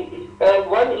 Generally,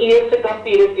 1 year से कम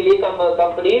period के लिए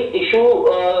companies issue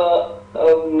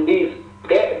these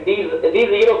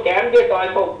can be a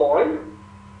type of bond.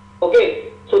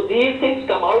 Okay, so these things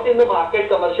come out in the market,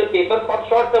 commercial paper for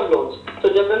short-term loans. So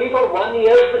generally for 1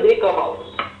 year they come out.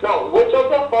 Now, which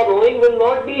of the following will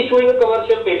not be issuing a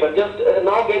commercial paper? Just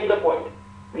now get the point.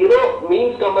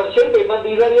 Means commercial paper,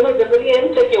 these are generally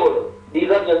unsecured.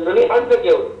 These are generally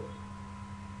unsecured.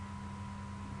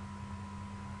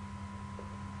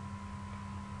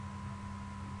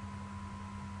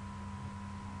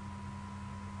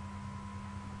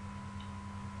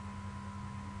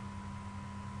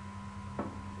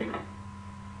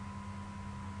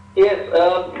 Yes,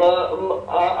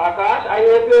 Akash, I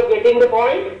hope you are getting the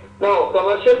point. Now,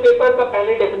 commercial paper का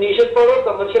पहले definition पढ़ो.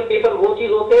 Commercial paper वो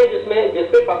चीज होते हैं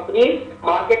जिसपे company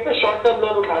market में short term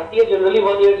loan उठाती है, जनरली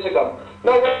 1 year से कम.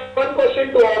 Now, one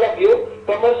question to all of you: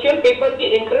 commercial paper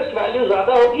की इंटरेस्ट वैल्यू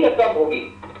ज्यादा होगी या कम होगी?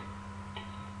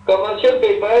 कमर्शियल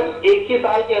पेपर एक ही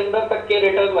साल के अंदर तक के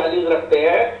रिटर्न वैल्यूज रखते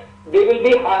हैं. They will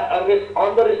be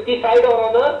on the risky side or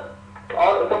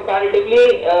comparatively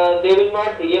they will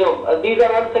not, these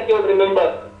are unsecured. Remember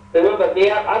they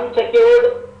are unsecured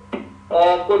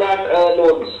to that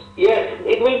loans. Yes,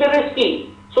 it will be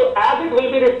risky. So as it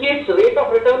will be risky, its rate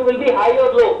of return will be high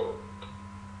or low.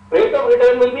 Rate of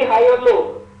return will be high or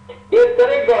low. Yes,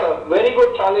 correct, Gaurav. Very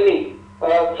good, Shalini.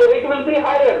 So it will be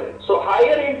higher. So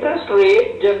higher interest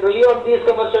rate generally on these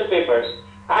commercial papers.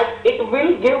 And it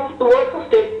will give towards a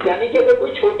step. यानी कि अगर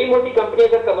कोई छोटी मोटी company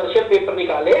अगर commercial paper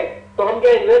निकाले तो हम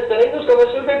क्या इन्वेस्ट करेंगे उस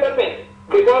कमर्शियल पेपर में?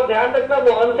 बिकॉज ध्यान रखना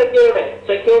वो अनसिक्योर्ड है,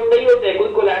 सिक्योर्ड नहीं होते, कोई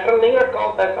कोलैटरल नहीं रखा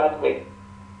होता है साथ में.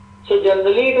 So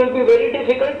generally it will be very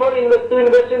difficult for to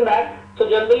invest in that. So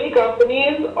generally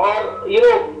companies or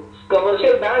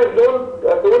commercial banks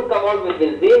don't come out with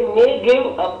this. They may give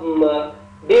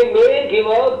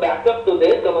a backup to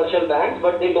their commercial banks,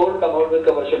 but they don't come out with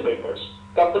commercial papers.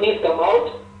 Companies come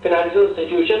out, financial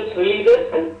institutions release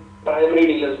it, and primary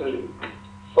dealers release.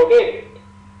 Okay.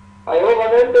 I hope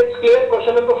Anand it's clear.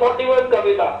 Question number 41,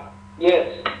 Kavita. Yes.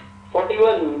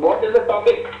 41. What is the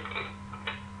topic?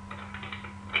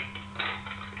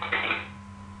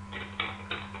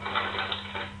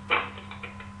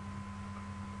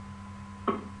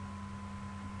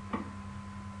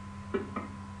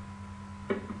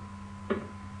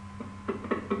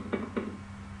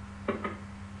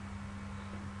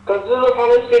 Consider the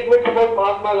following statements about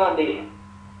Mahatma Gandhi.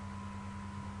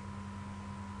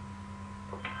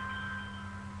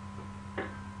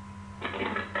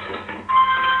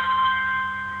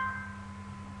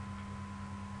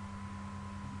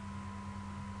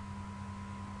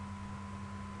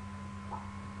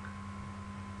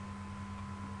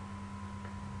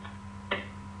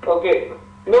 Okay.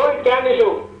 No, it can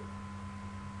issue.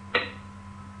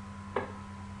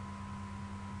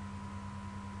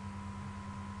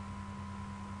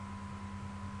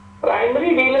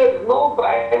 Primary dealers, no,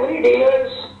 primary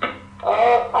dealers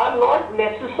are not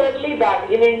necessarily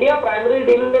that. In India, primary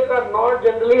dealers are not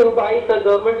generally who buy the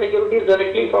government securities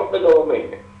directly from the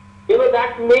government.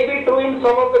 That may be true in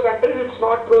some of the countries, it's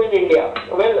not true in India.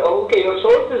 Well, okay, your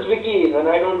source is Wiki, and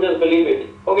I don't just believe it.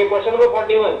 Okay, question number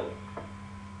 41.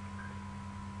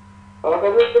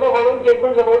 Following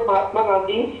statements about Mahatma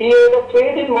Gandhi, he had a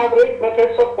faith in moderate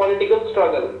methods of political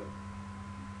struggle.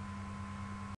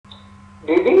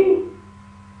 Did he?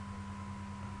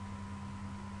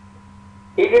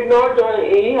 He did not join.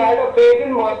 He had a faith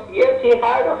in yes, he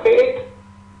had a faith.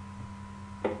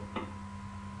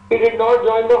 He did not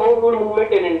join the Home Rule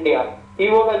movement in India. He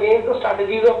was against the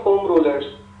strategies of home rulers.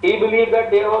 He believed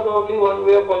that there was only one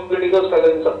way of political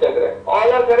struggle in Satyagraha.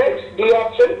 All are correct. D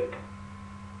option.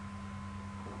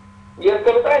 Yes,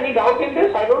 Kavita, any doubt in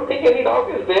this? I don't think any doubt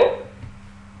is there.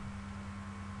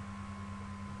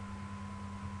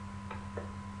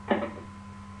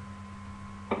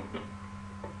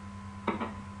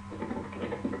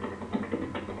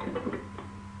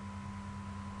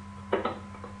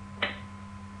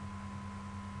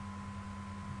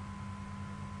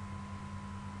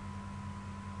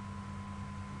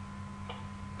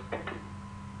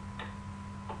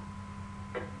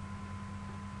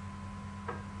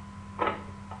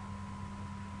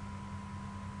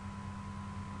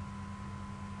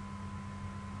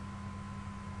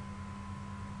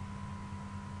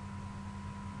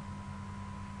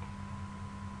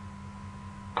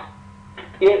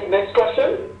 Yes, next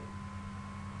question.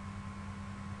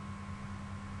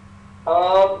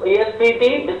 Yes,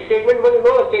 Preeti, statement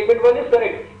 1 is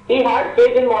correct. He had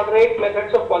faith in moderate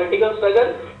methods of political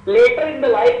struggle. Later in the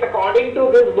life, according to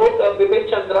this book, Bipin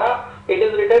Chandra, it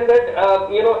is written that,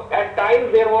 at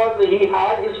times he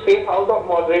had his faith out of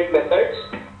moderate methods.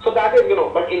 So that is,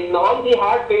 but in all, he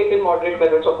had faith in moderate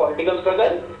methods of political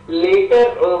struggle.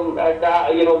 Later, at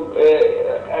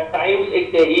times,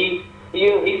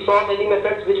 he saw many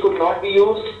methods which could not be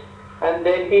used, and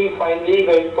then he finally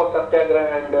went for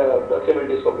Satyagraha and the civil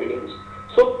disobedience.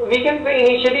 So we can say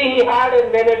initially he had,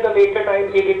 and then at the later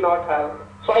times he did not have.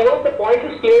 So I hope the point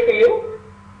is clear to you.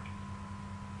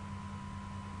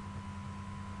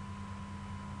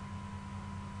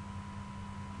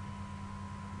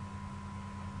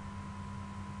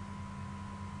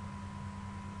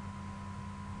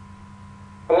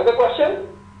 Another question?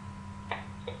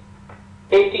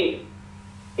 80.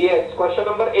 Yes, question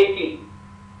number 80.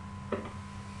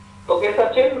 Okay,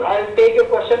 Sachin, I'll take your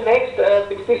question next.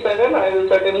 67, I will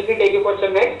certainly take your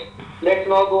question next. Let's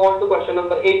now go on to question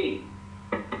number 80.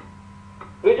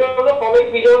 Which of the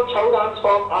following features of Chow dance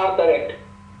form are correct?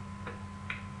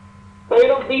 So,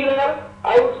 these are,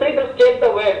 I would say, just check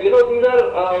the web. These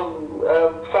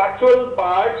are factual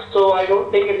parts, so I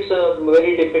don't think it's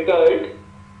very difficult.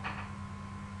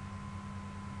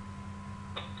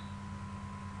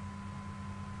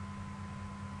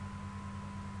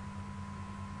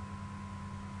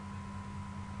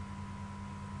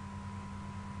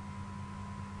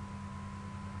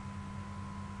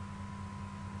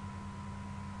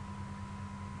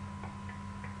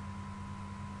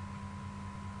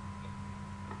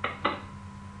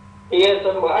 Yes,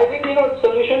 I think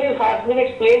solution has been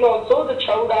explained also. The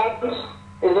Chow dance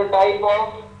is a type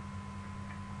of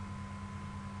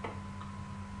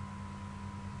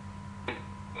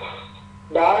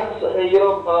dance,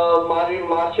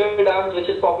 martial dance, which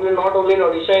is popular not only in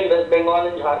Odisha, in West Bengal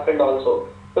and Jharkhand also.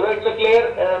 So it's a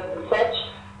clear such.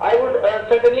 I would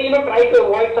certainly try to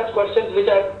avoid such questions which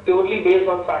are purely based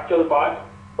on factual part.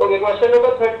 Okay, question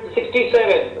number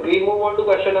 67. We move on to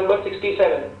question number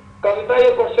 67. Kavita,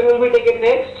 your question will be taken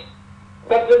next.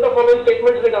 Consider the following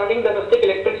statements regarding domestic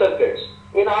electric circuits.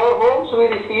 In our homes, we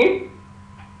receive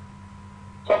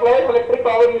supply of electric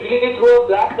power usually through a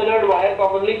black colored wire,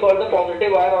 commonly called the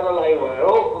positive wire or a live wire.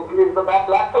 Oh, is the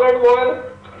black colored wire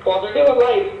positive or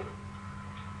live?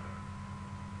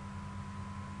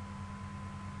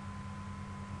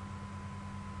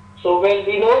 So well,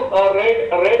 we know a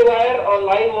red wire or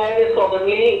live wire is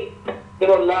commonly,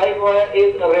 live wire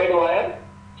is a red wire.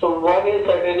 So one is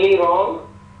certainly wrong.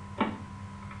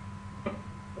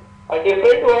 A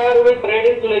different wire with red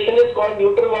insulation is called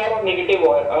neutral wire or negative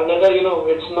wire. Another,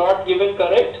 it's not given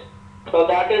correct. So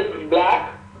that is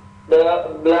black. The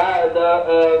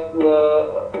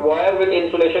wire with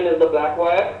insulation is the black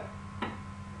wire.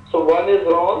 So one is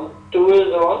wrong, two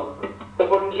is wrong. The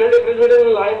potential difference between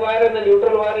the live wire and the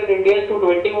neutral wire in India is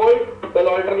 220 volt, while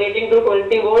alternating to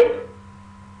 20 volt.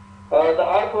 The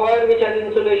earth wire which has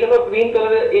insulation of green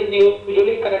color is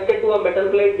usually connected to a metal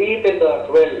plate deep in the earth.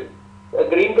 Well,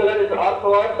 green color is earth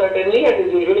wire certainly and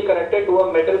is usually connected to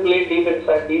a metal plate deep in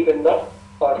the earth.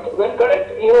 Well,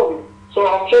 correct, So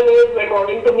option is,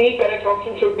 according to me, correct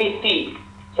option should be C.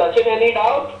 Sachin, any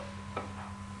doubt?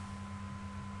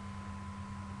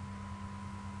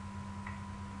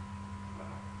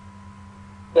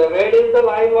 The red is the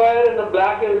live wire and the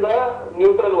black is the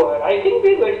neutral wire. I think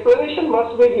this explanation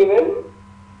must be given.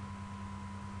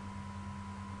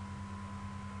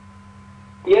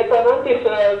 Yes, Anant,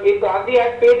 if Gandhi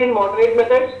had faith in moderate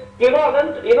methods,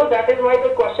 Anant, that is why the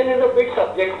question is a bit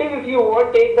subjective. If you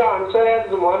want, take the answer as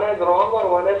one as wrong or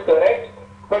one as correct.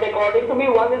 But according to me,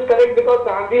 one is correct because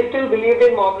Gandhi still believed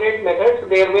in moderate methods.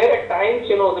 There were at times,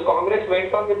 the Congress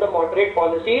went on with the moderate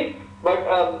policies, but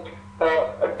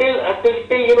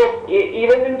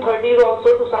even in 30s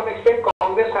also to some extent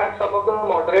Congress had some of the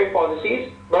moderate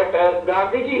policies, but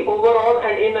Gandhiji overall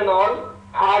and in and all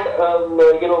had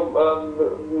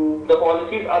the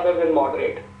policies other than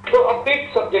moderate. So a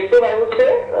bit subjective, I would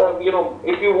say.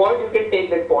 If you want, you can take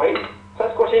that point.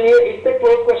 Such question here, it's a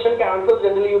close question का answer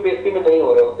generally UPSC में नहीं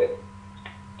हो रहे होते.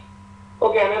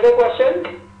 Okay, another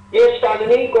question. Yes,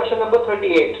 Shalini, question number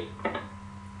 38.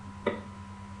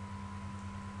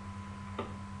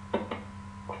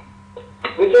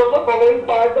 Which of the following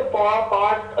form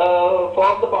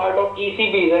the part of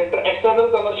ECBs, external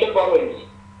commercial borrowings?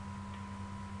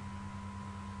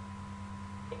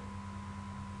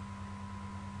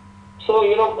 So,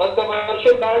 a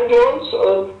commercial bank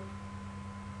loans,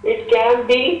 it can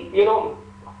be, you've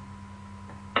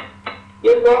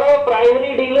got a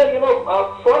primary dealer,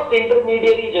 first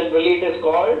intermediary generally it is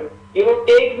called,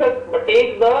 takes the,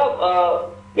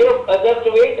 just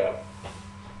wait.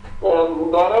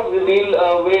 Gaurav,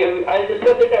 I'll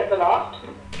discuss it at the last.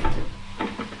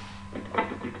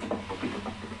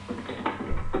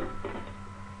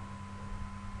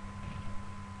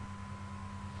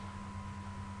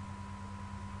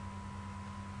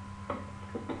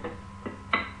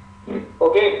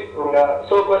 Okay,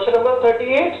 so question number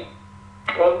 38.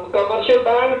 Commercial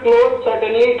bank loan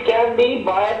certainly can be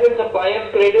buyers and suppliers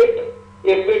credit.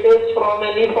 If it is from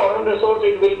any foreign resource,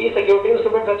 it will be security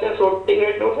instruments such as floating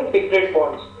rate notes and fixed rate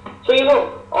bonds. So,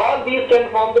 all these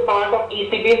can form the part of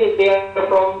ECBs if they are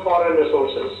from foreign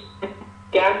resources.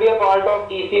 Can be a part of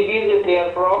ECBs if they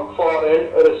are from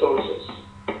foreign resources.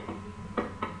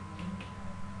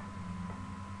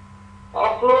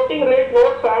 Floating rate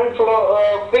notes and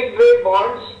fixed rate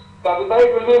bonds, Kavita,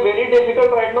 it will be very difficult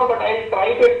right now, but I'll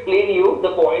try to explain you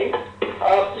the point.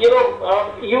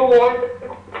 You want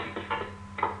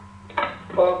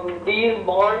these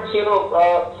bonds,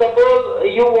 suppose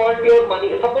you want your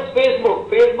money, suppose Facebook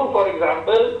for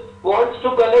example, wants to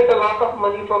collect a lot of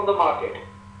money from the market.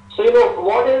 So,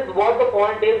 what the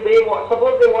point is,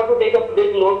 suppose they want to take a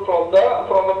big loan from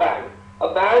a bank. A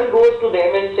bank goes to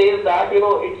them and says that,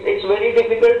 it's very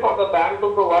difficult for the bank to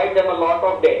provide them a lot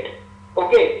of debt.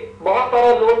 Okay, बहुत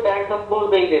सारा loan bank suppose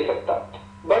नहीं दे सकता.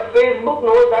 But Facebook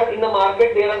knows that in the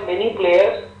market there are many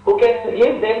players who can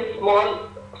give them small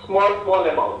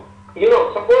amount.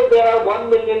 Suppose there are 1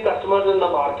 million customers in the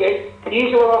market,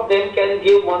 each one of them can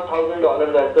give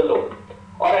 $1,000 as the loan,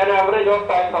 or an average of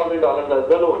 $5,000 as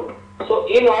the loan. So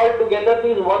in all together,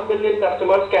 these 1 million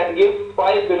customers can give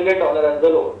 $5 billion as the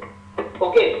loan.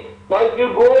 Okay. Now, if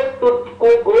you go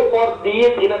for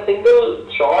these in a single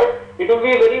shot, it will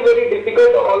be very, very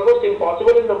difficult or almost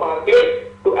impossible in the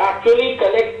market to actually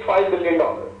collect $5 billion.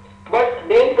 But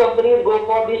then companies go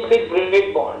for these fixed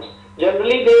rate bonds.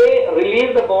 Generally, they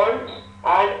release the bonds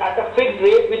and at a fixed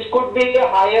rate which could be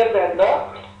higher than the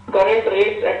current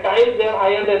rates. At times they are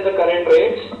higher than the current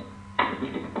rates,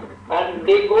 and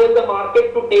they go in the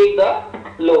market to take the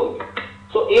loan.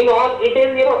 So in all, it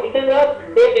is, it is a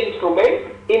debt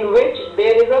instrument in which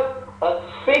there is a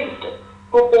fixed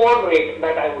coupon rate,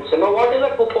 that I would say. Now what is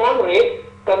a coupon rate?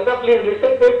 Kanza, please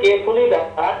listen very carefully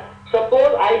that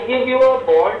suppose I give you a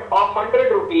bond of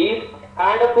 100 rupees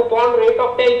and a coupon rate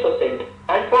of 10%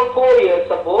 and for 4 years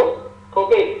suppose,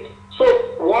 okay. So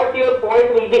what your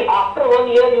point will be, after 1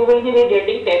 year you will be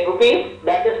getting 10 rupees,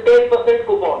 that is 10%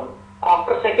 coupon.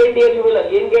 After second year you will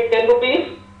again get 10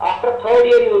 rupees. After third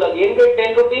year you will again get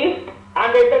 10 rupees.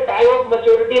 And at the time of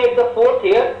maturity at the fourth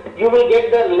year, you will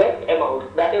get the left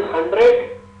amount. That is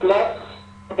 100 plus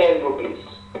 10 rupees.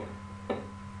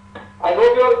 I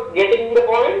hope you are getting the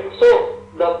point. So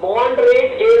the bond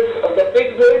rate is, the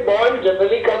fixed rate bond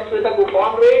generally comes with a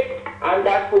coupon rate, and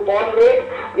that coupon rate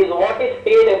is what is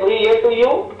paid every year to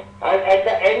you, and at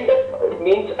the end,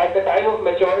 means at the time of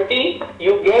maturity,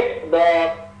 you get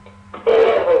the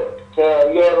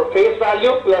your face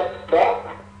value plus the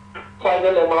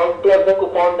final amount plus the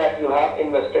coupon that you have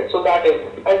invested. So that is,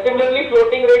 and similarly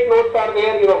floating rate notes are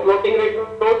there. Floating rate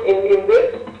notes in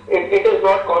this, it is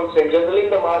not constant. Generally in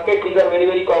the market these are very,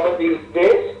 very common these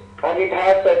days, and it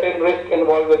has certain risk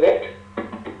involved with it.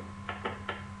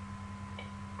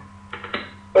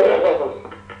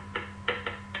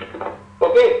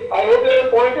 Okay, I hope your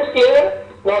point is clear.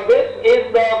 Now this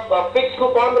is the fixed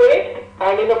coupon rate,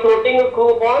 and in a floating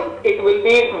coupon it will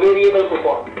be variable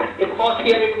coupon. In first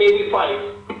year it may be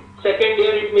 5, second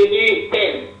year it may be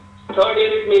 10, third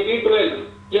year it may be 12.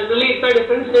 Generally इतना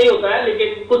difference नहीं होता है,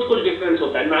 लेकिन कुछ difference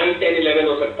होता है, 9, 10, 11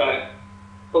 हो सकता है.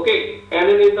 Okay, and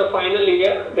then in the final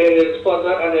year there is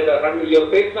further another your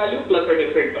face value plus a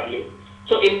different value.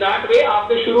 So in that way,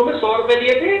 आपने शुरू में 100 रुपए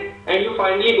दिए थे, and you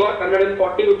finally got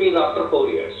 140 rupees after 4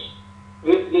 years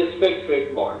with this fixed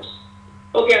rate bonds.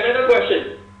 Okay, another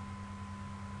question.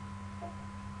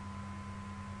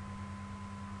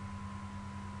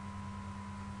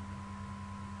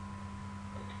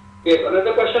 Yes,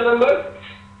 another question number.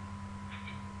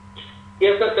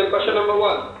 Yes, sir. Question number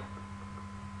 1.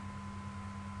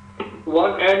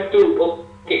 1 and 2.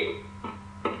 Okay.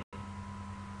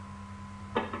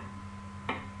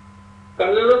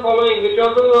 Consider the following: which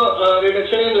of the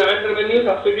reduction in land revenue,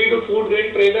 subsidy to food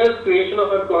grain traders, creation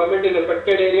of employment in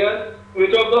affected areas,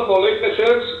 which of the following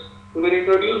measures were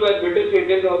introduced by British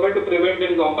Indian government to prevent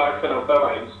and combat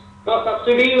crimes? Now,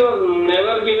 subsidy was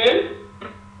never given.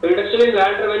 Reduction in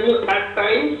land revenue at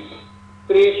times,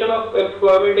 creation of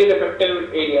employment in affected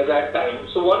areas at times.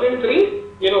 So 1 and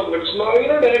 3, it's now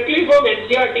directly from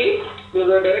NCERT. There's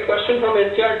a direct question from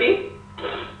NCERT.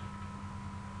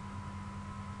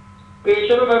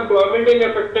 Creation of employment in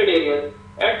affected areas.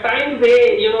 At times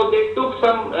they took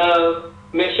some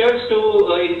measures to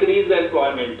increase the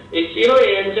employment. It's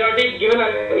NCERT given.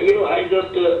 I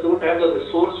just don't have the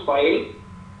resource file.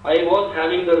 I was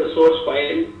having the resource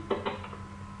file.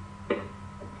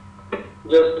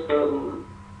 Just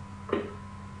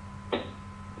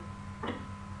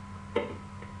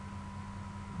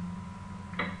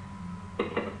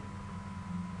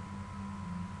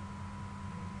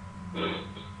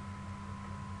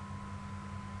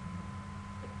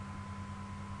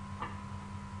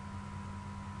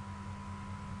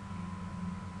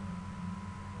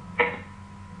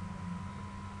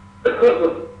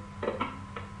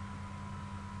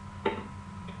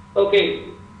okay.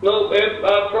 No,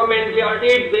 from NCERT,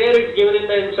 it's there, it's given in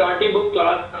the NCERT book,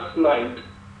 class 9th.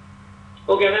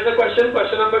 Okay, another question,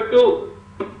 question number 2.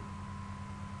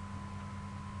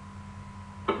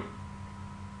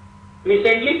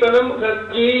 Recently, Pranab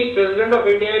Mukherjee, President of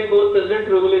India, imposed President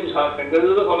rule in Jharkhand. This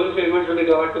is the following statement with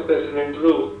regard to President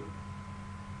rule.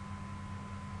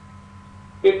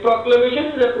 If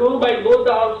proclamation is approved by both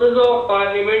the houses of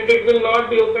parliament, it will not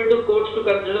be open to courts to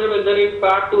consider whether in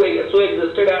fact so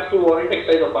existed as to warrant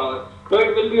exercise of power. No,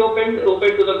 it will be open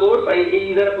to the courts,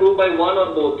 either approved by one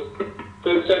or both.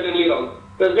 So it's certainly wrong.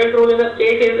 President rule in a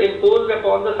state is imposed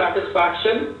upon the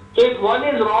satisfaction. So if one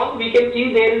is wrong, we can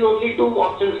see there is only 2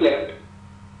 options left.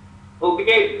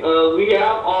 Okay, we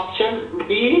have option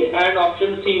B and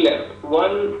option C left.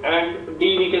 1 and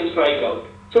D we can strike out.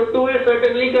 So 2 is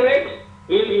certainly correct.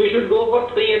 We should go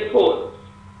for 3 and 4.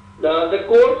 The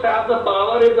courts have the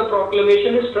power, if the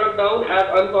proclamation is struck down as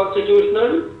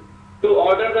unconstitutional, to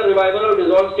order the revival of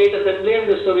dissolved state assembly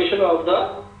and restoration of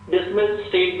the dismissed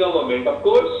state government. Of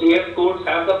course, yes, courts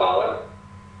have the power.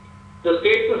 The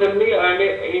state assembly and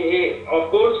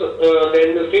of course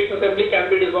then the state assembly can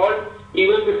be dissolved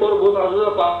even before both houses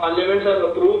of parliament have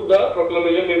approved the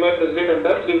proclamation made by President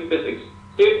under 356.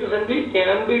 State assembly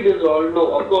can be dissolved.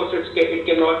 No, of course it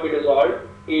cannot be dissolved.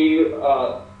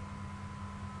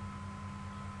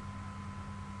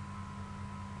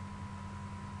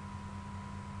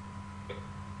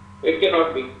 It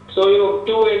cannot be. So,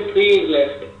 2 and 3 is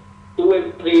left. 2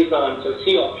 and 3 is the answer.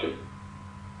 C option.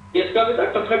 Yes,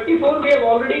 Kavita, 34 we have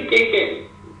already taken.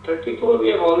 34 we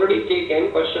have already taken.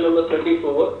 Question number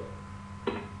 34.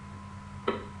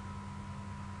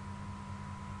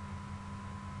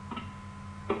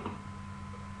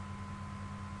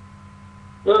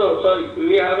 No, sorry,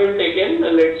 we haven't taken.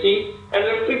 Let's see. An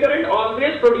electric current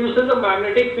always produces a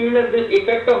magnetic field, and this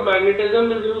effect of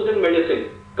magnetism is used in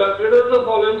medicine. Consider the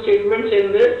following statements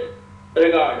in this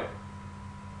regard.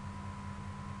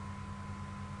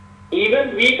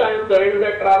 Even weak ion currents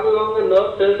that travel along the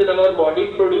nerve cells in our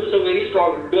body produce a very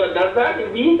strong. Does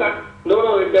that weak?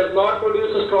 No, it does not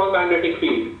produce a strong magnetic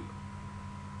field.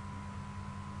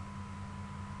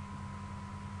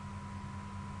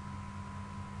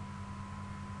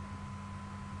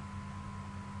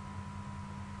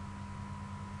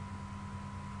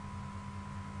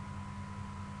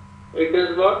 It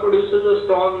does not produce a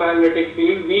strong magnetic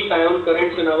field, weak ion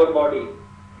currents in our body.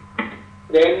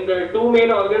 Then the two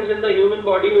main organs in the human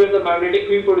body where the magnetic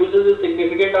field produces is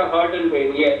significant are heart and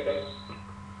brain. Yes.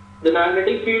 The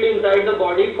magnetic field inside the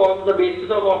body forms the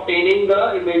basis of obtaining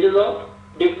the images of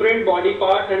different body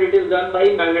parts, and it is done by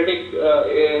magnetic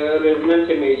resonance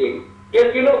imaging.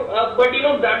 Yes, but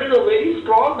that is a very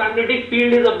strong magnetic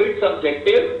field is a bit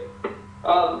subjective.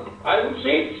 I would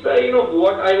say it's,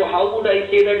 how would I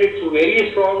say that it's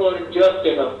very strong or just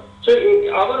enough? So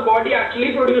our body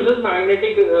actually produces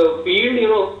magnetic field,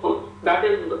 that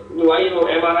is why,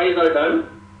 MRIs are done.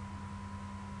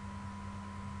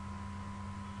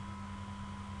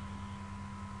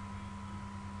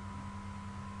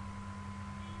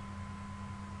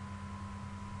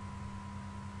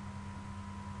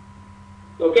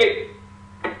 Okay.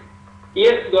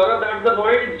 Yes, Gaurav, that's the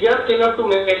point. It's just enough to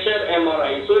measure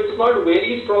MRI. So it's not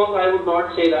very strong, I would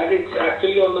not say that. It's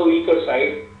actually on the weaker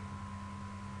side.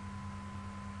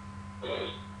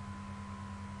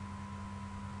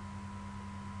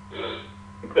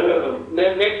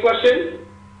 Then next question.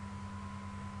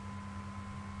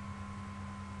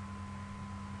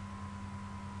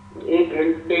 We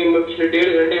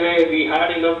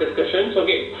had enough discussions.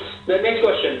 Okay. The next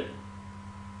question.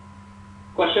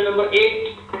 Question number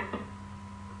 8.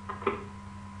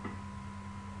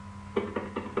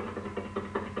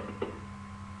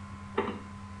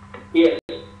 Yes.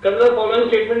 Consider the following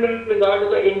statement in regard to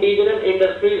the indigenous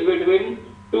industries between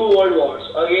two world wars.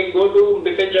 Again, go to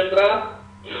Bipin Chandra.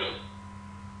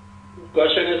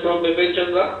 Question is from Bipin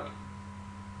Chandra.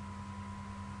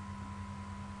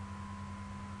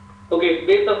 Okay,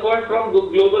 they suffered from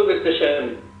global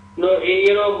recession.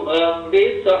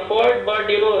 They suffered, but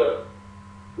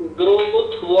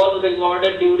growth was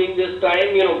recorded during this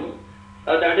time.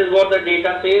 That is what the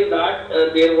data says, that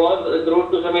there was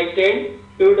growth to some extent.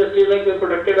 Few industries like were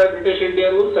protected by British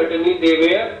India rule, certainly they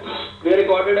were. They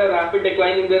recorded a rapid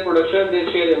decline in their production. They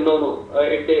share it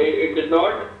did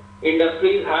not.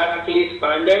 Industries had actually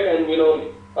expanded, and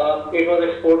it was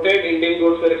exported. Indian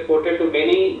goods were exported to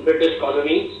many British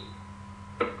colonies.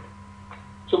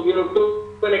 So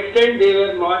to an extent they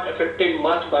were not affected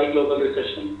much by global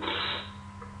recession.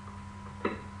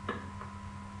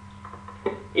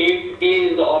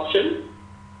 8A is the option.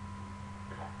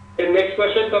 The next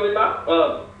question, Kavita.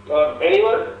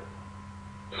 Anyone?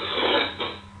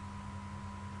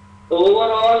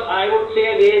 Overall, I would say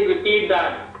again, repeat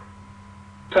that.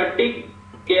 30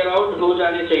 के around हो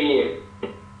जाने चाहिए.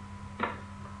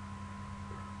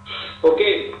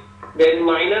 Okay. Then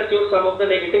minus your sum of the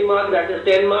negative marks, that is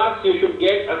 10 marks. You should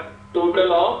get a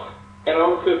total of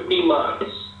around 50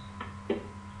 marks.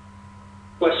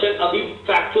 Question अभी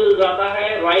factual ज़्यादा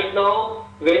है. Right now,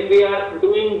 when we are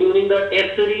during the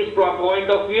test series point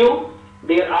of view,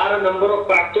 there are a number of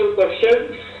factual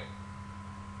questions.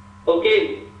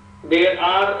 Okay, there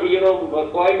are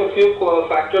quite a few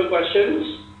factual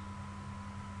questions.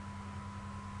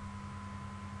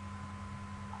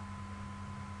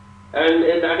 And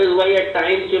that is why at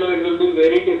times it will be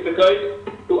very difficult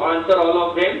to answer all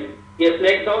of them. Yes,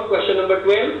 next out, question number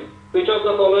 12. Which of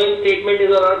the following statement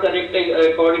is correct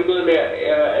according to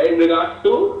in regards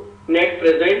to net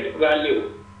present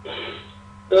value?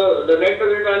 So the net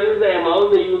present value is the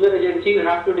amount the user agencies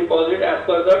have to deposit as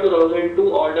per the 2002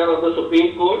 order of the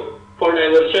Supreme Court for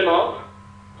diversion of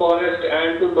forest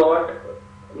and to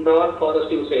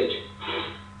non-forest usage.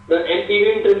 The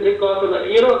NPV intrinsic cost,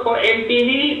 for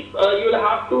NPV, you'll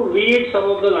have to read some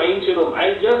of the lines,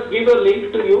 I'll just give a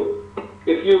link to you.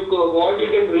 If you want, you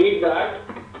can read that.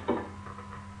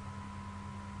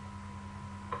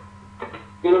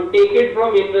 Take it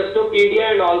from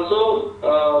Investopedia and also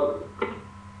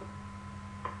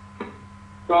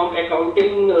from the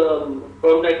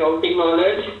accounting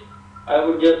knowledge. I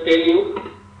would just tell you.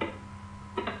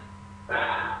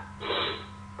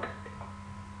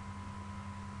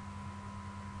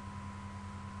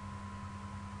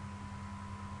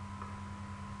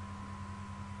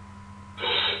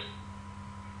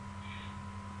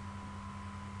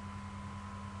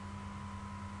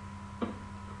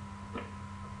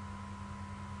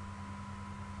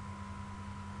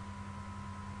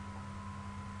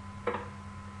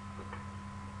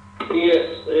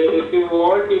 Yes, if you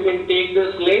want, you can take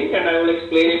this link and I will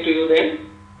explain it to you then.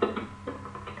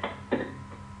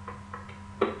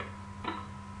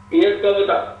 Yes,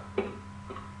 Kavita.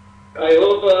 I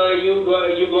hope you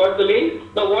got the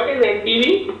link. Now, what is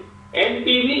NPV?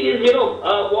 NPV is,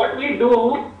 what we do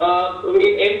with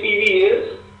NPV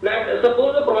is that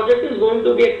suppose a project is going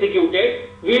to be executed,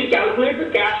 we'll calculate the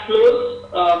cash flows,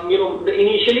 the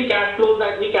initially cash flows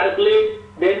that we calculate,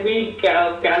 then we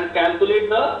calculate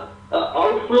the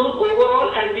outflows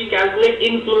overall, and we calculate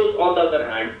inflows on the other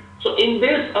hand. So in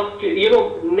this,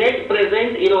 net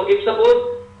present, if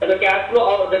suppose the cash flow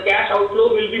or the cash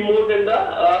outflow will be more than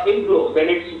the inflow, then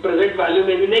its present value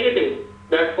may be negative.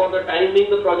 That for the time being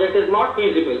the project is not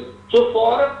feasible. So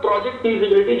for a project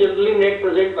feasibility, generally net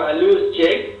present value is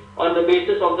checked on the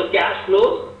basis of the cash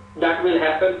flows that will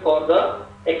happen for the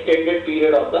extended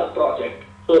period of the project.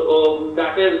 So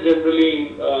that is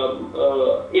generally,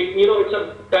 it's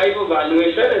a type of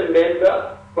valuation, and then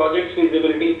the project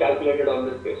feasibility is calculated on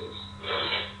this basis.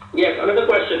 Yes, another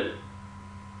question.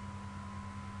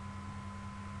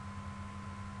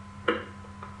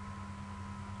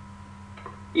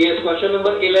 Yes, question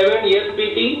number 11. Yes,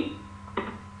 Preeti.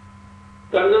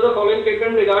 Consider the following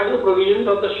statement regarding the provisions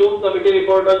of the Shom Committee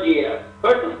report on GAR.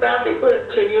 But to start the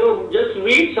question, just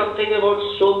read something about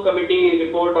Shom Committee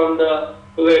report on the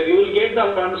web. You will get the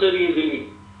answer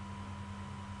easily.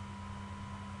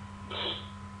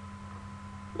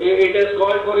 It is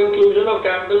called for inclusion of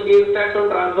capital gains tax on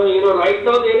transfer. Right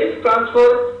now there is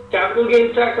capital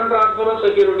gains tax on transfer of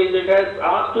securities. It has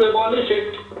asked to abolish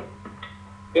it.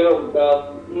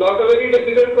 Not a very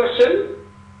difficult question.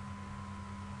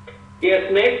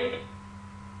 Yes, next.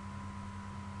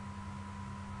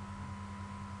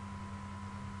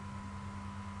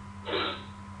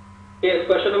 Yes,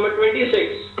 question number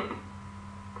 26.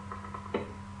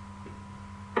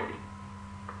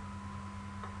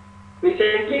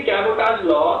 Recently, cabotage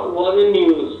law was in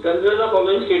news. Consider the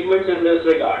following statements in this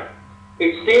regard.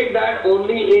 It states that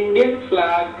only Indian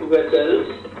flag vessels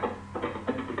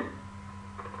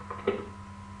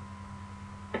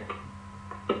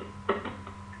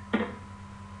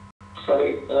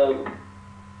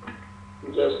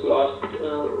just lost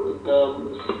the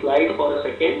slide for a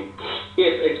second.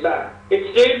 Yes, it's that.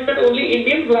 It states that only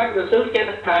Indian flag vessels can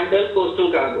handle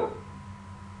coastal cargo.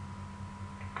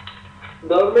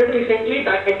 Government recently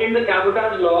tightened the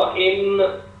cabotage law in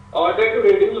order to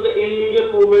reduce the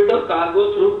illegal movement of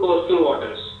cargo through coastal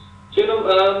waters.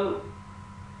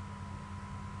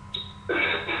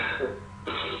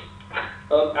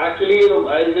 So, actually,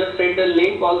 I'll just send a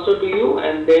link also to you,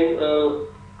 and then,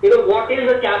 what is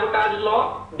the cabotage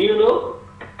law? Do you know?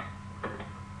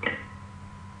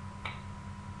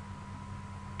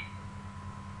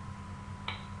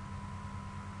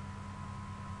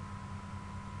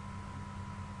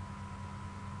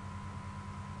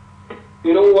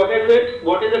 What is it?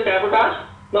 What is a cabotage?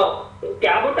 Now,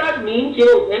 cabotage means,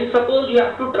 when suppose you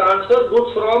have to transfer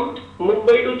goods from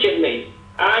Mumbai to Chennai,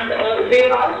 and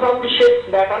there are some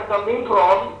ships that are coming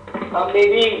from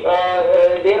maybe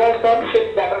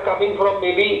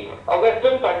a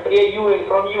Western country,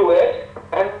 from US,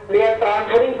 and they are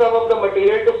transferring some of the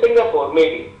material to Singapore,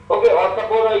 maybe. Okay, or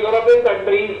suppose a European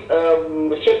country's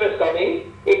ship is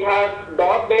coming, it has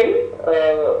docked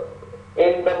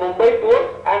in the Mumbai port,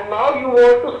 and now you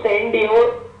want to send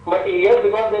your material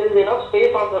because there is enough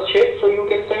space on the ship, so you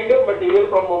can send your material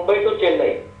from Mumbai to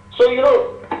Chennai. So,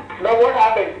 now what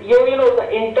happened? The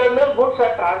internal goods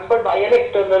are transferred by an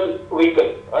external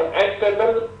vehicle, an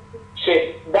external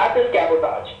ship. That is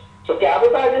cabotage. So,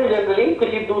 cabotage is generally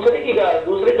किसी दूसरे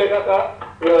जगह का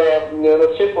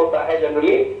ship होता है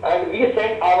generally, and we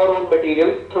send our own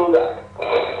material through that.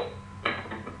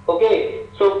 Okay.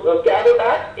 So,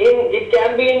 cabotage, it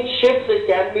can be in ships, it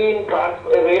can be in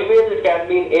railways, it can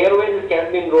be in airways, it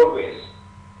can be in roadways.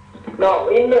 Now,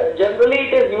 generally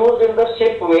it is used in the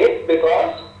ship waste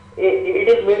because it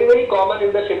is very common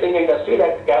in the shipping industry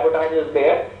that cabotage is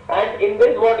there. And in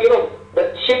this, what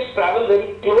the ships travel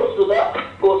very close to the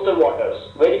coastal waters,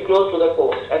 very close to the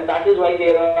coast, and that is why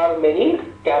there are many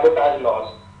cabotage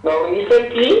laws. Now,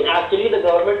 recently, actually, the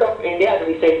government of India has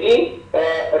recently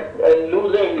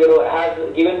loosened, has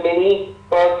given many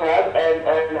perks,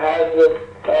 and has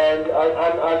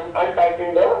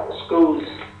untightened the screws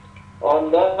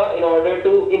on the in order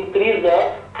to increase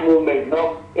the movement.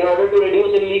 Now, in order to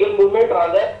reduce illegal movement,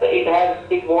 rather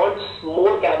it wants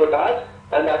more cabotage,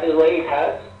 and that is why it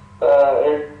has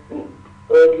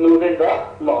loosened the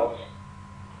laws.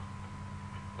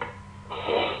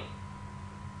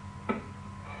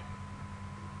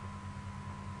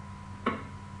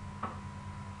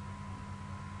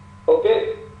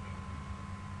 Okay.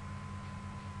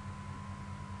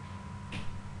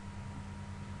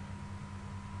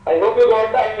 I hope you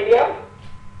got the idea.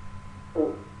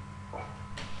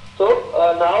 So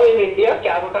now in India,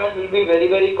 cabotage will be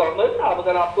very common. अब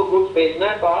अगर आपको goods भेजना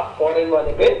है तो आप foreign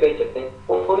वाले पे भेज सकते हैं.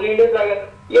 Only Indians अगर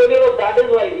that is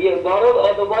why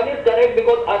Gaurav, the one is correct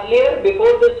because earlier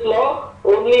before this law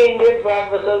only Indian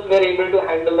flag vessels were able to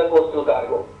handle the coastal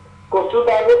cargo. Coastal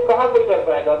cargo कहाँ कोई कर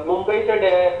पाएगा? मुंबई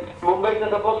से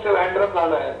suppose ट्रिवेंड्रम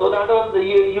लाना है, so that was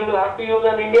you have to use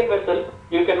an Indian vessel.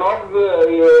 You cannot.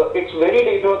 It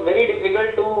was very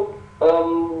difficult to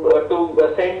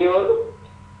send your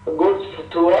goods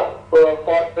through a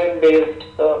foreign-based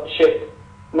ship.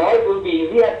 Now it will be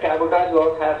easy as cabotage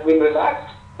laws has been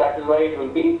relaxed. That is why it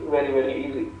will be very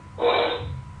easy.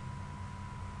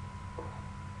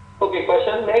 Okay,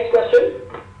 next question.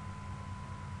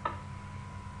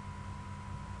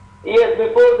 Yes,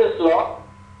 before this law.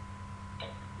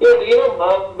 Yes,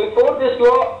 before this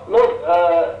law,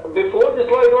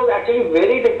 it was actually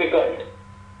very difficult.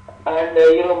 And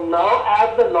now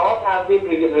as the laws have been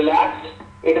relaxed,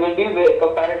 it will be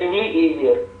comparatively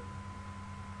easier.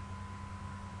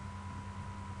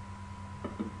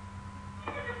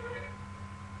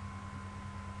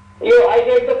 I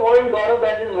get the point, Gaurav,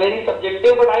 that is very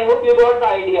subjective, but I hope you got the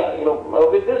idea.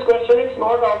 With this question, it's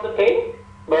not of the thing,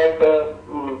 but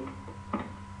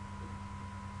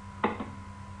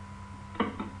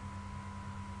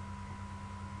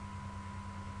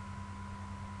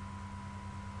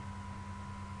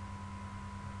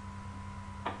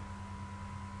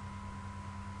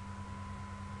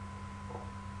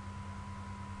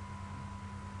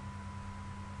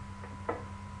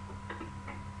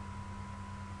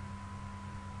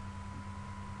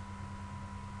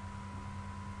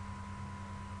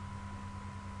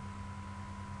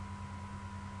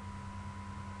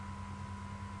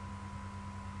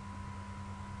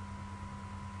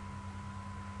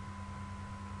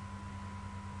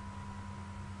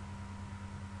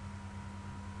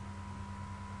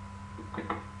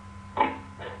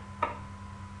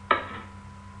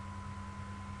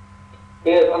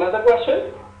yes, another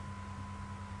question?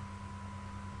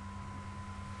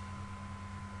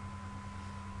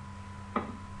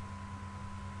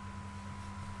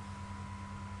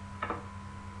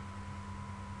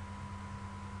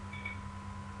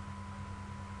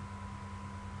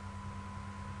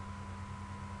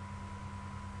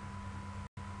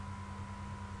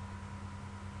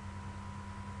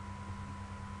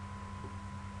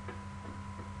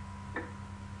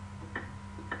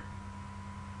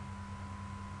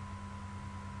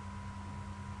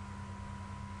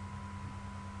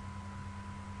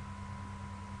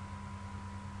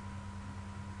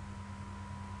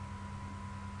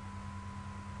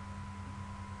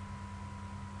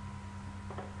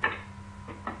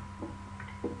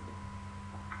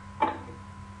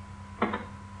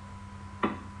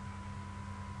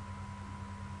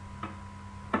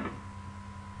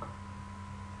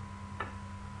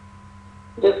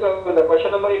 Just go with the question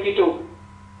number 82.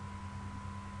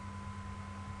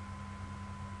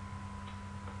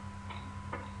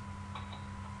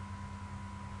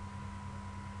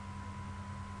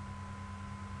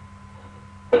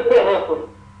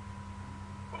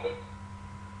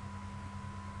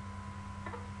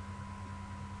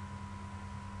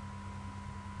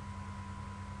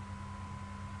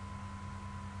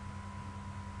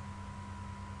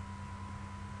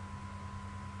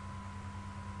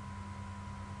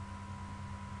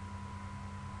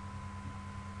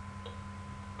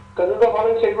 Consider the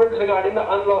following statements regarding the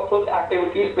unlawful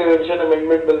activities prevention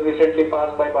amendment bill recently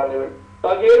passed by Parliament. So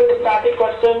again, the static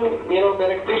question,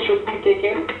 directly should be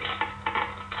taken.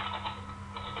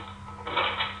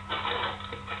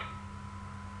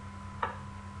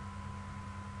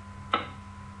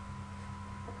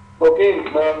 Okay. Okay,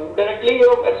 directly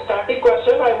a static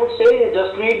question, I would say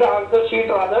just read the answer sheet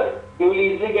rather. You will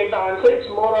easily get the answer. It's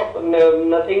more of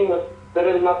nothing,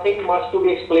 there is nothing much to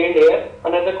be explained here.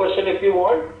 Another question if you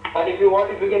want, and if you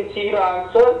want, if you can see the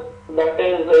answer, that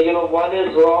is, one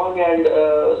is wrong and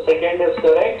second is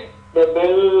correct. The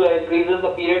bill increases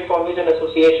the period for which an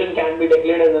association can be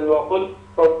declared as unlawful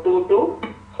from 2 to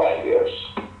 5 years.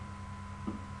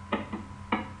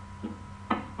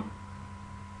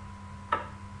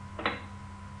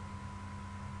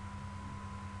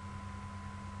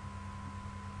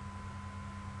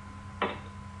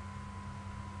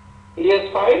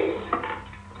 Yes, fine.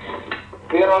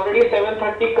 We are already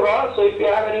 7:30 cross, so if you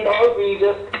have any doubt, we'll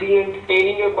just be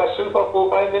entertaining your question for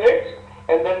 4-5 minutes,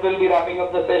 and then we'll be wrapping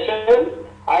up the session.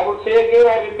 I would say again,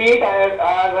 I repeat, as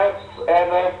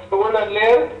I've told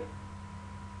earlier.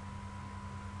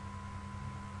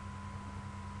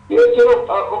 Yes,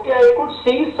 okay, I could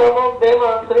see some of them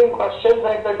answering questions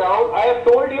at the down. I have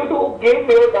told you to give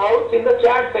your doubts in the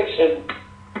chat section.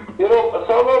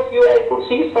 Some of you, I could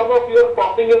see some of you are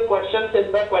popping your questions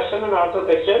in the question and answer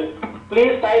section.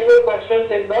 Please type your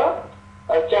questions in the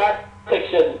chat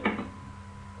section.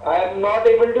 I am not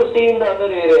able to see in the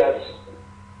other areas.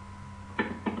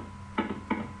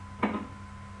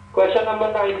 Question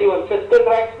number 91. Fiscal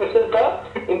drag expresses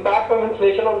the impact of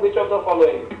inflation on which of the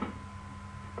following?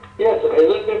 Yes,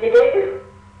 is it difficult?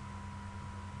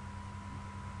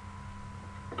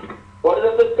 What is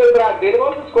the fiscal drag? There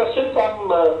was this question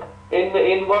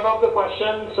in one of the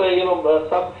questions,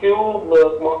 some few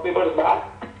mock papers back.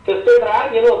 Fiscal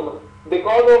drag,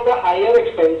 because of the higher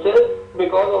expenses,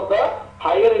 because of the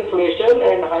higher inflation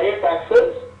and higher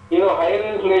taxes, higher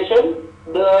inflation,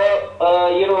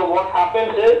 what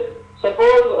happens is,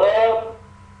 suppose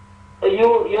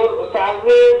your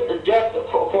salary is just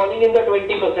falling in the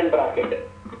 20% bracket.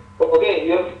 Okay,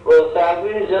 your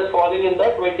salary is just falling in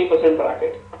the 20%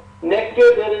 bracket. Next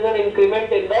year there is an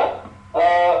increment in the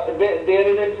there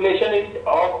is inflation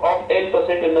of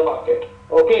 10% in the market.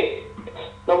 Okay.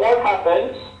 Now what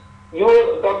happens?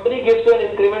 Your company gives you an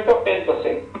increment of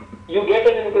 10%. You get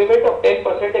an increment of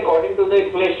 10% according to the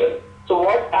inflation. So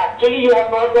what actually you have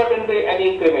not got any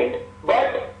increment.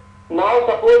 But now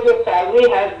suppose your salary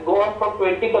has gone from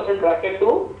 20% bracket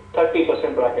to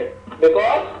 30% bracket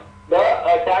because the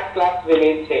tax slabs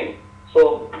remain same.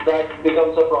 So that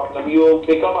becomes a problem. You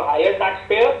become a higher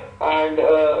taxpayer and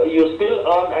you still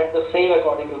earn at the same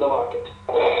according to the market.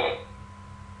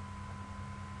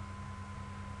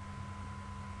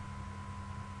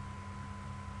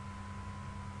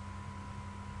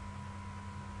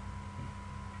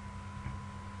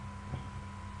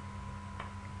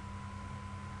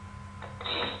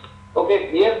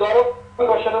 Okay, yes, Gaurav,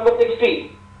 question number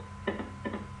 60.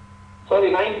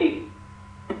 Sorry, 90.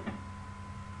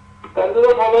 Consider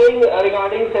the following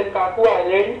regarding Senkaku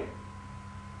Island.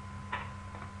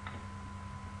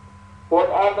 What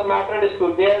are the matter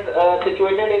disputes? They are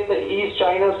situated in the East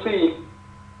China Sea.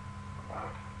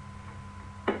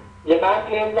 Japan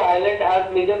claims the island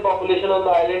has median population on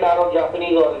the island are of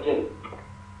Japanese origin.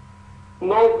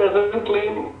 No, it doesn't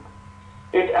claim.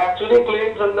 It actually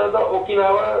claims under the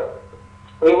Okinawa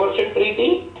Reversion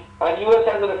Treaty, and US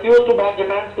has refused to back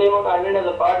Japan's claim on the island as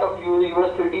a part of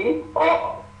US treaty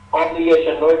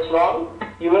obligation. No, it's wrong.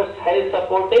 US is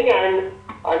supporting, and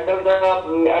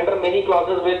under many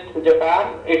clauses with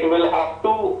Japan, it will have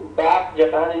to back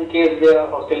Japan in case there are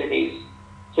hostilities.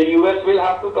 So US will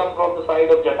have to come from the side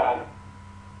of Japan.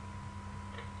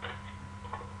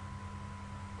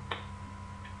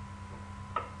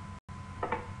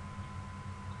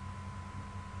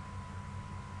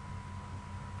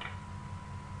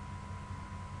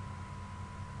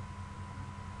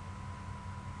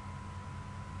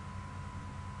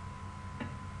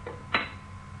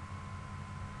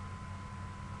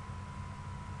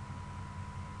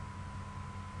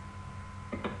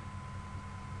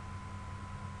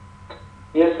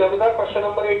 Yes, Kavita, question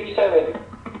number 87.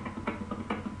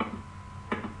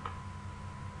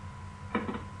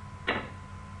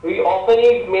 We often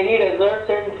eat many desserts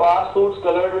and fast foods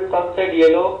colored with sunset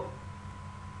yellow,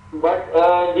 but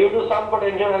due to some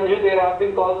potential health issues, there have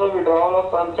been causes of withdrawal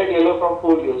of sunset yellow from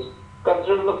food use.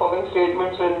 Consider the following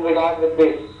statements in regard with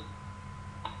this.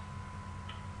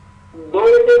 Though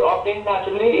it is obtained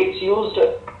naturally, it's used,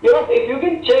 if you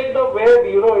can check the web,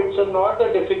 it's not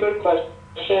a difficult question.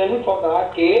 For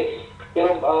that case, the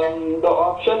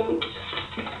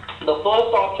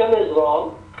first option is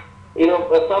wrong. It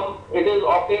is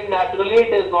obtained naturally,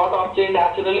 it is not obtained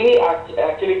naturally.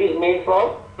 Actually, it is made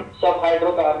from some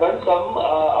hydrocarbon, some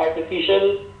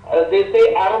artificial they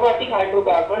say aromatic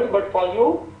hydrocarbons, but for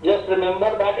you, just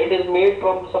remember that it is made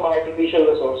from some artificial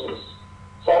resources.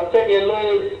 Sunset yellow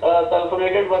is a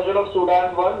sulfonated version of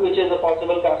Sudan 1, which is a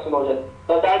possible carcinogen.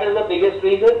 Now that is the biggest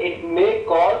reason it may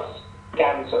cause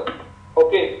cancer.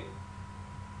 Okay.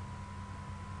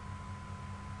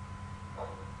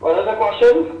 Another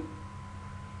question?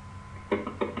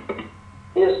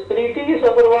 Yes, Preeti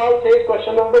Sabharwal says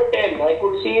question number 10. I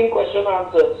could see in question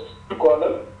answers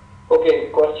column. Okay,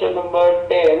 question number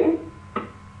 10.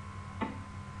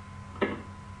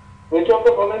 Which of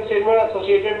the following statements are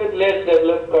associated with less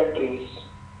developed countries?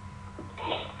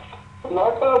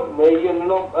 Not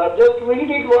just read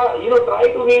it. Try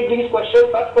to read these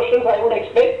questions. Such questions I would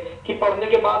expect कि पढ़ने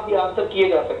के बाद भी answer किए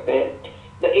जा सकते हैं.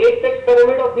 The eight-sex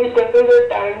pyramid of these countries is a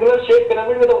triangular-shaped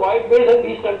pyramid with a wide base, and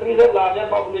these countries have larger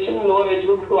population and lower age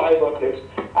group to high birth rates.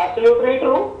 Absolutely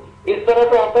true. इस तरह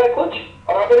से होता है कुछ,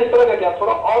 और अगर इस तरह का क्या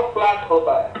थोड़ा और flat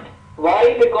होता है. Why?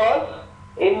 Because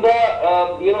in the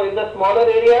in the smaller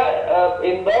area,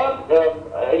 in the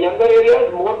younger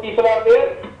areas, more people are there,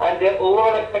 and their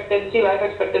overall life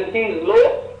expectancy is low,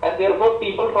 and therefore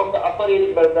people from the upper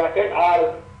age bracket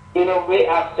are in a way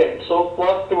absent. So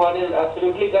first one is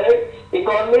absolutely correct.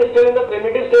 Economy is still in the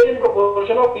primitive stage, and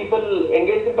proportion of people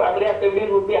engaged in primary activities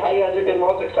would be high as it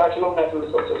involves extraction of natural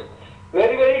resources.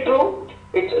 Very, very true.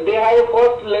 They have a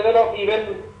first level of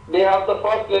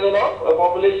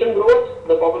population growth,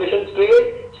 the population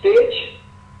stage,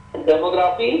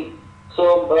 demography.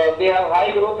 So they have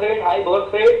high growth rate, high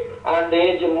birth rate, and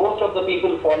most of the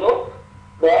people follow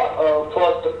the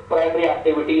first primary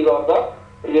activities or the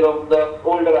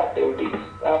older activities.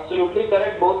 Absolutely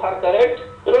correct. Both are correct.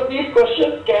 These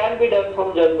questions can be done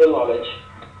from general knowledge.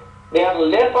 They are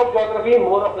less of geography,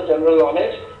 more of the general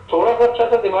knowledge. थोड़ा सा अच्छा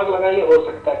सा दिमाग लगाइए हो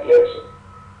सकता है clear से.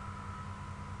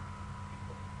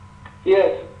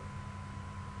 Yes.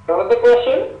 Another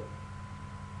question?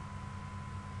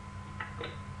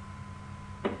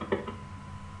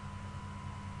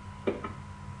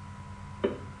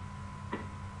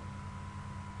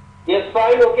 Yes,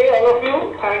 fine. Okay, all of you.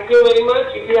 Thank you very much.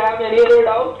 If you have any other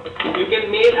doubt, you can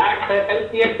mail at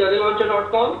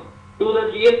help@garylauncher.com to the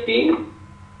GS team.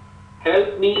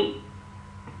 Help me.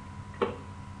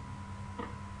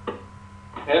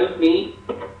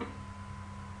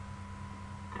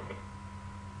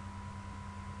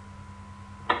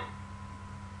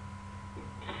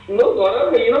 No,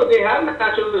 Gaurav, they have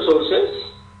natural resources.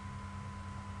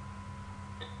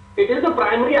 It is the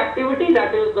primary activity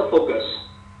that is the focus.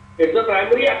 It's the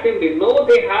primary activity. No,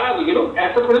 they have,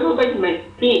 ऐसा थोड़ी ना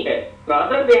नहीं है.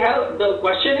 Rather, they have, the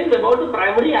question is about the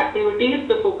primary activities,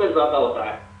 the focus ज़्यादा होता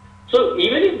है. So,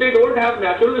 even if they don't have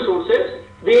natural resources,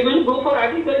 they will go for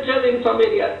agriculture in some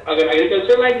areas. अगर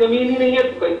agriculture like ज़मीन ही नहीं है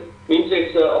तो means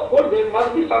it's of course there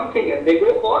must be something, and they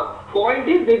go for, point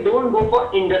is they don't go for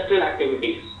industrial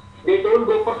activities. They don't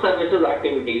go for services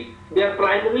activities. They are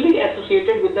primarily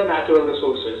associated with the natural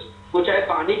resources. वो चाहे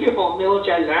पानी के form में हो,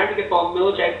 चाहे land के form में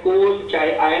हो, चाहे कोल,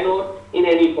 चाहे iron ore, in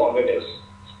any form it is.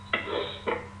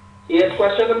 Yes,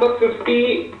 question number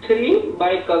 53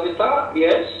 by Kavita.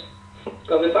 Yes,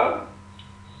 Kavita.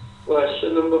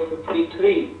 Question number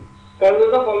 53.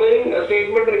 Consider the following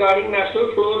statement regarding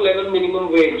national floor level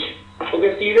minimum wage.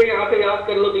 Okay, सीधे यहाँ से याद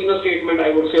कर लो तीनों statement.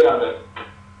 I would say rather.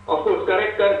 Of course,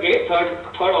 correct करके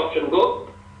third option go.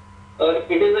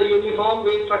 It is a uniform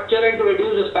wage structure and to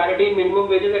reduce disparity in minimum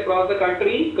wages across the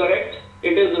country. Correct.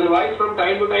 It is revised from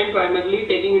time to time, primarily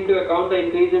taking into account the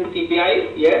increase in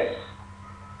CPI. Yes.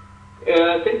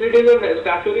 Since it is a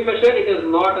statutory measure, it is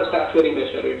not a statutory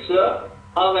measure. It's a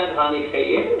avaidanik hai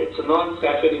ye. It's a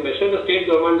non-statutory measure. The state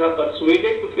governments are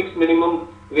persuaded to fix minimum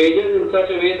wages in such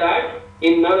a way that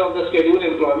in none of the scheduled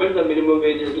employment the minimum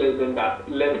wage is less than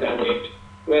it.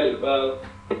 Well,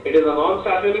 it is a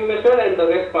non-statutory measure and the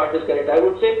rest part is correct. I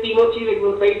would say तीनों चीज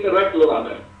एकदम सही correct low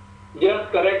rather.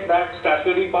 Just correct that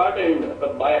statutory part and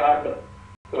by heart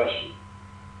question.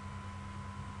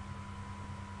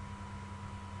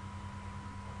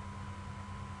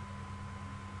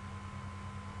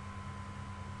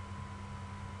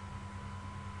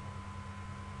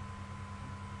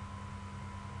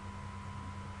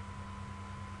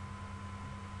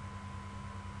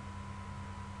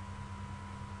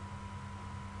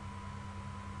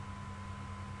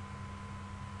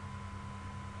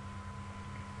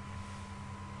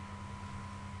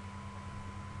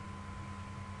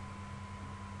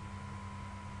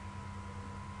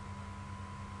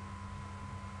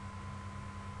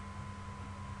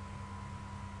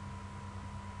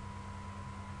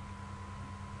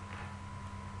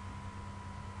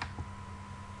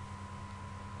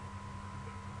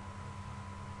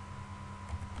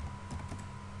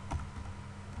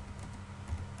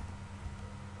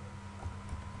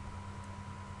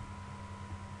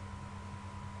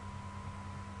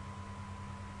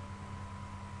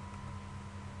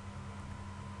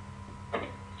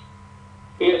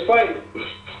 is fine.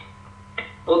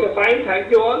 Okay, fine.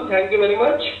 Thank you all. Thank you very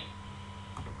much.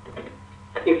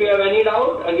 If you have any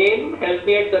doubt, again, help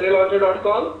me at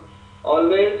careerlauncher.com.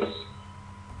 Always,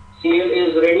 CL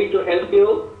is ready to help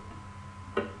you.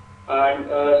 And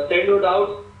send your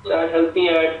doubts and help me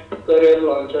at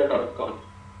careerlauncher.com.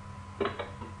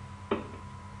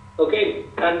 Okay,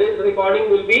 and this recording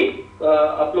will be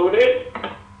uploaded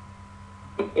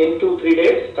in 2-3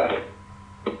 days time.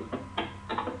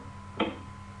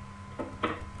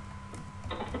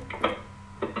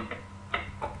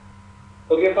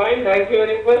 Okay, fine. Thank you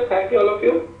very much. Thank you all of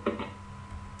you.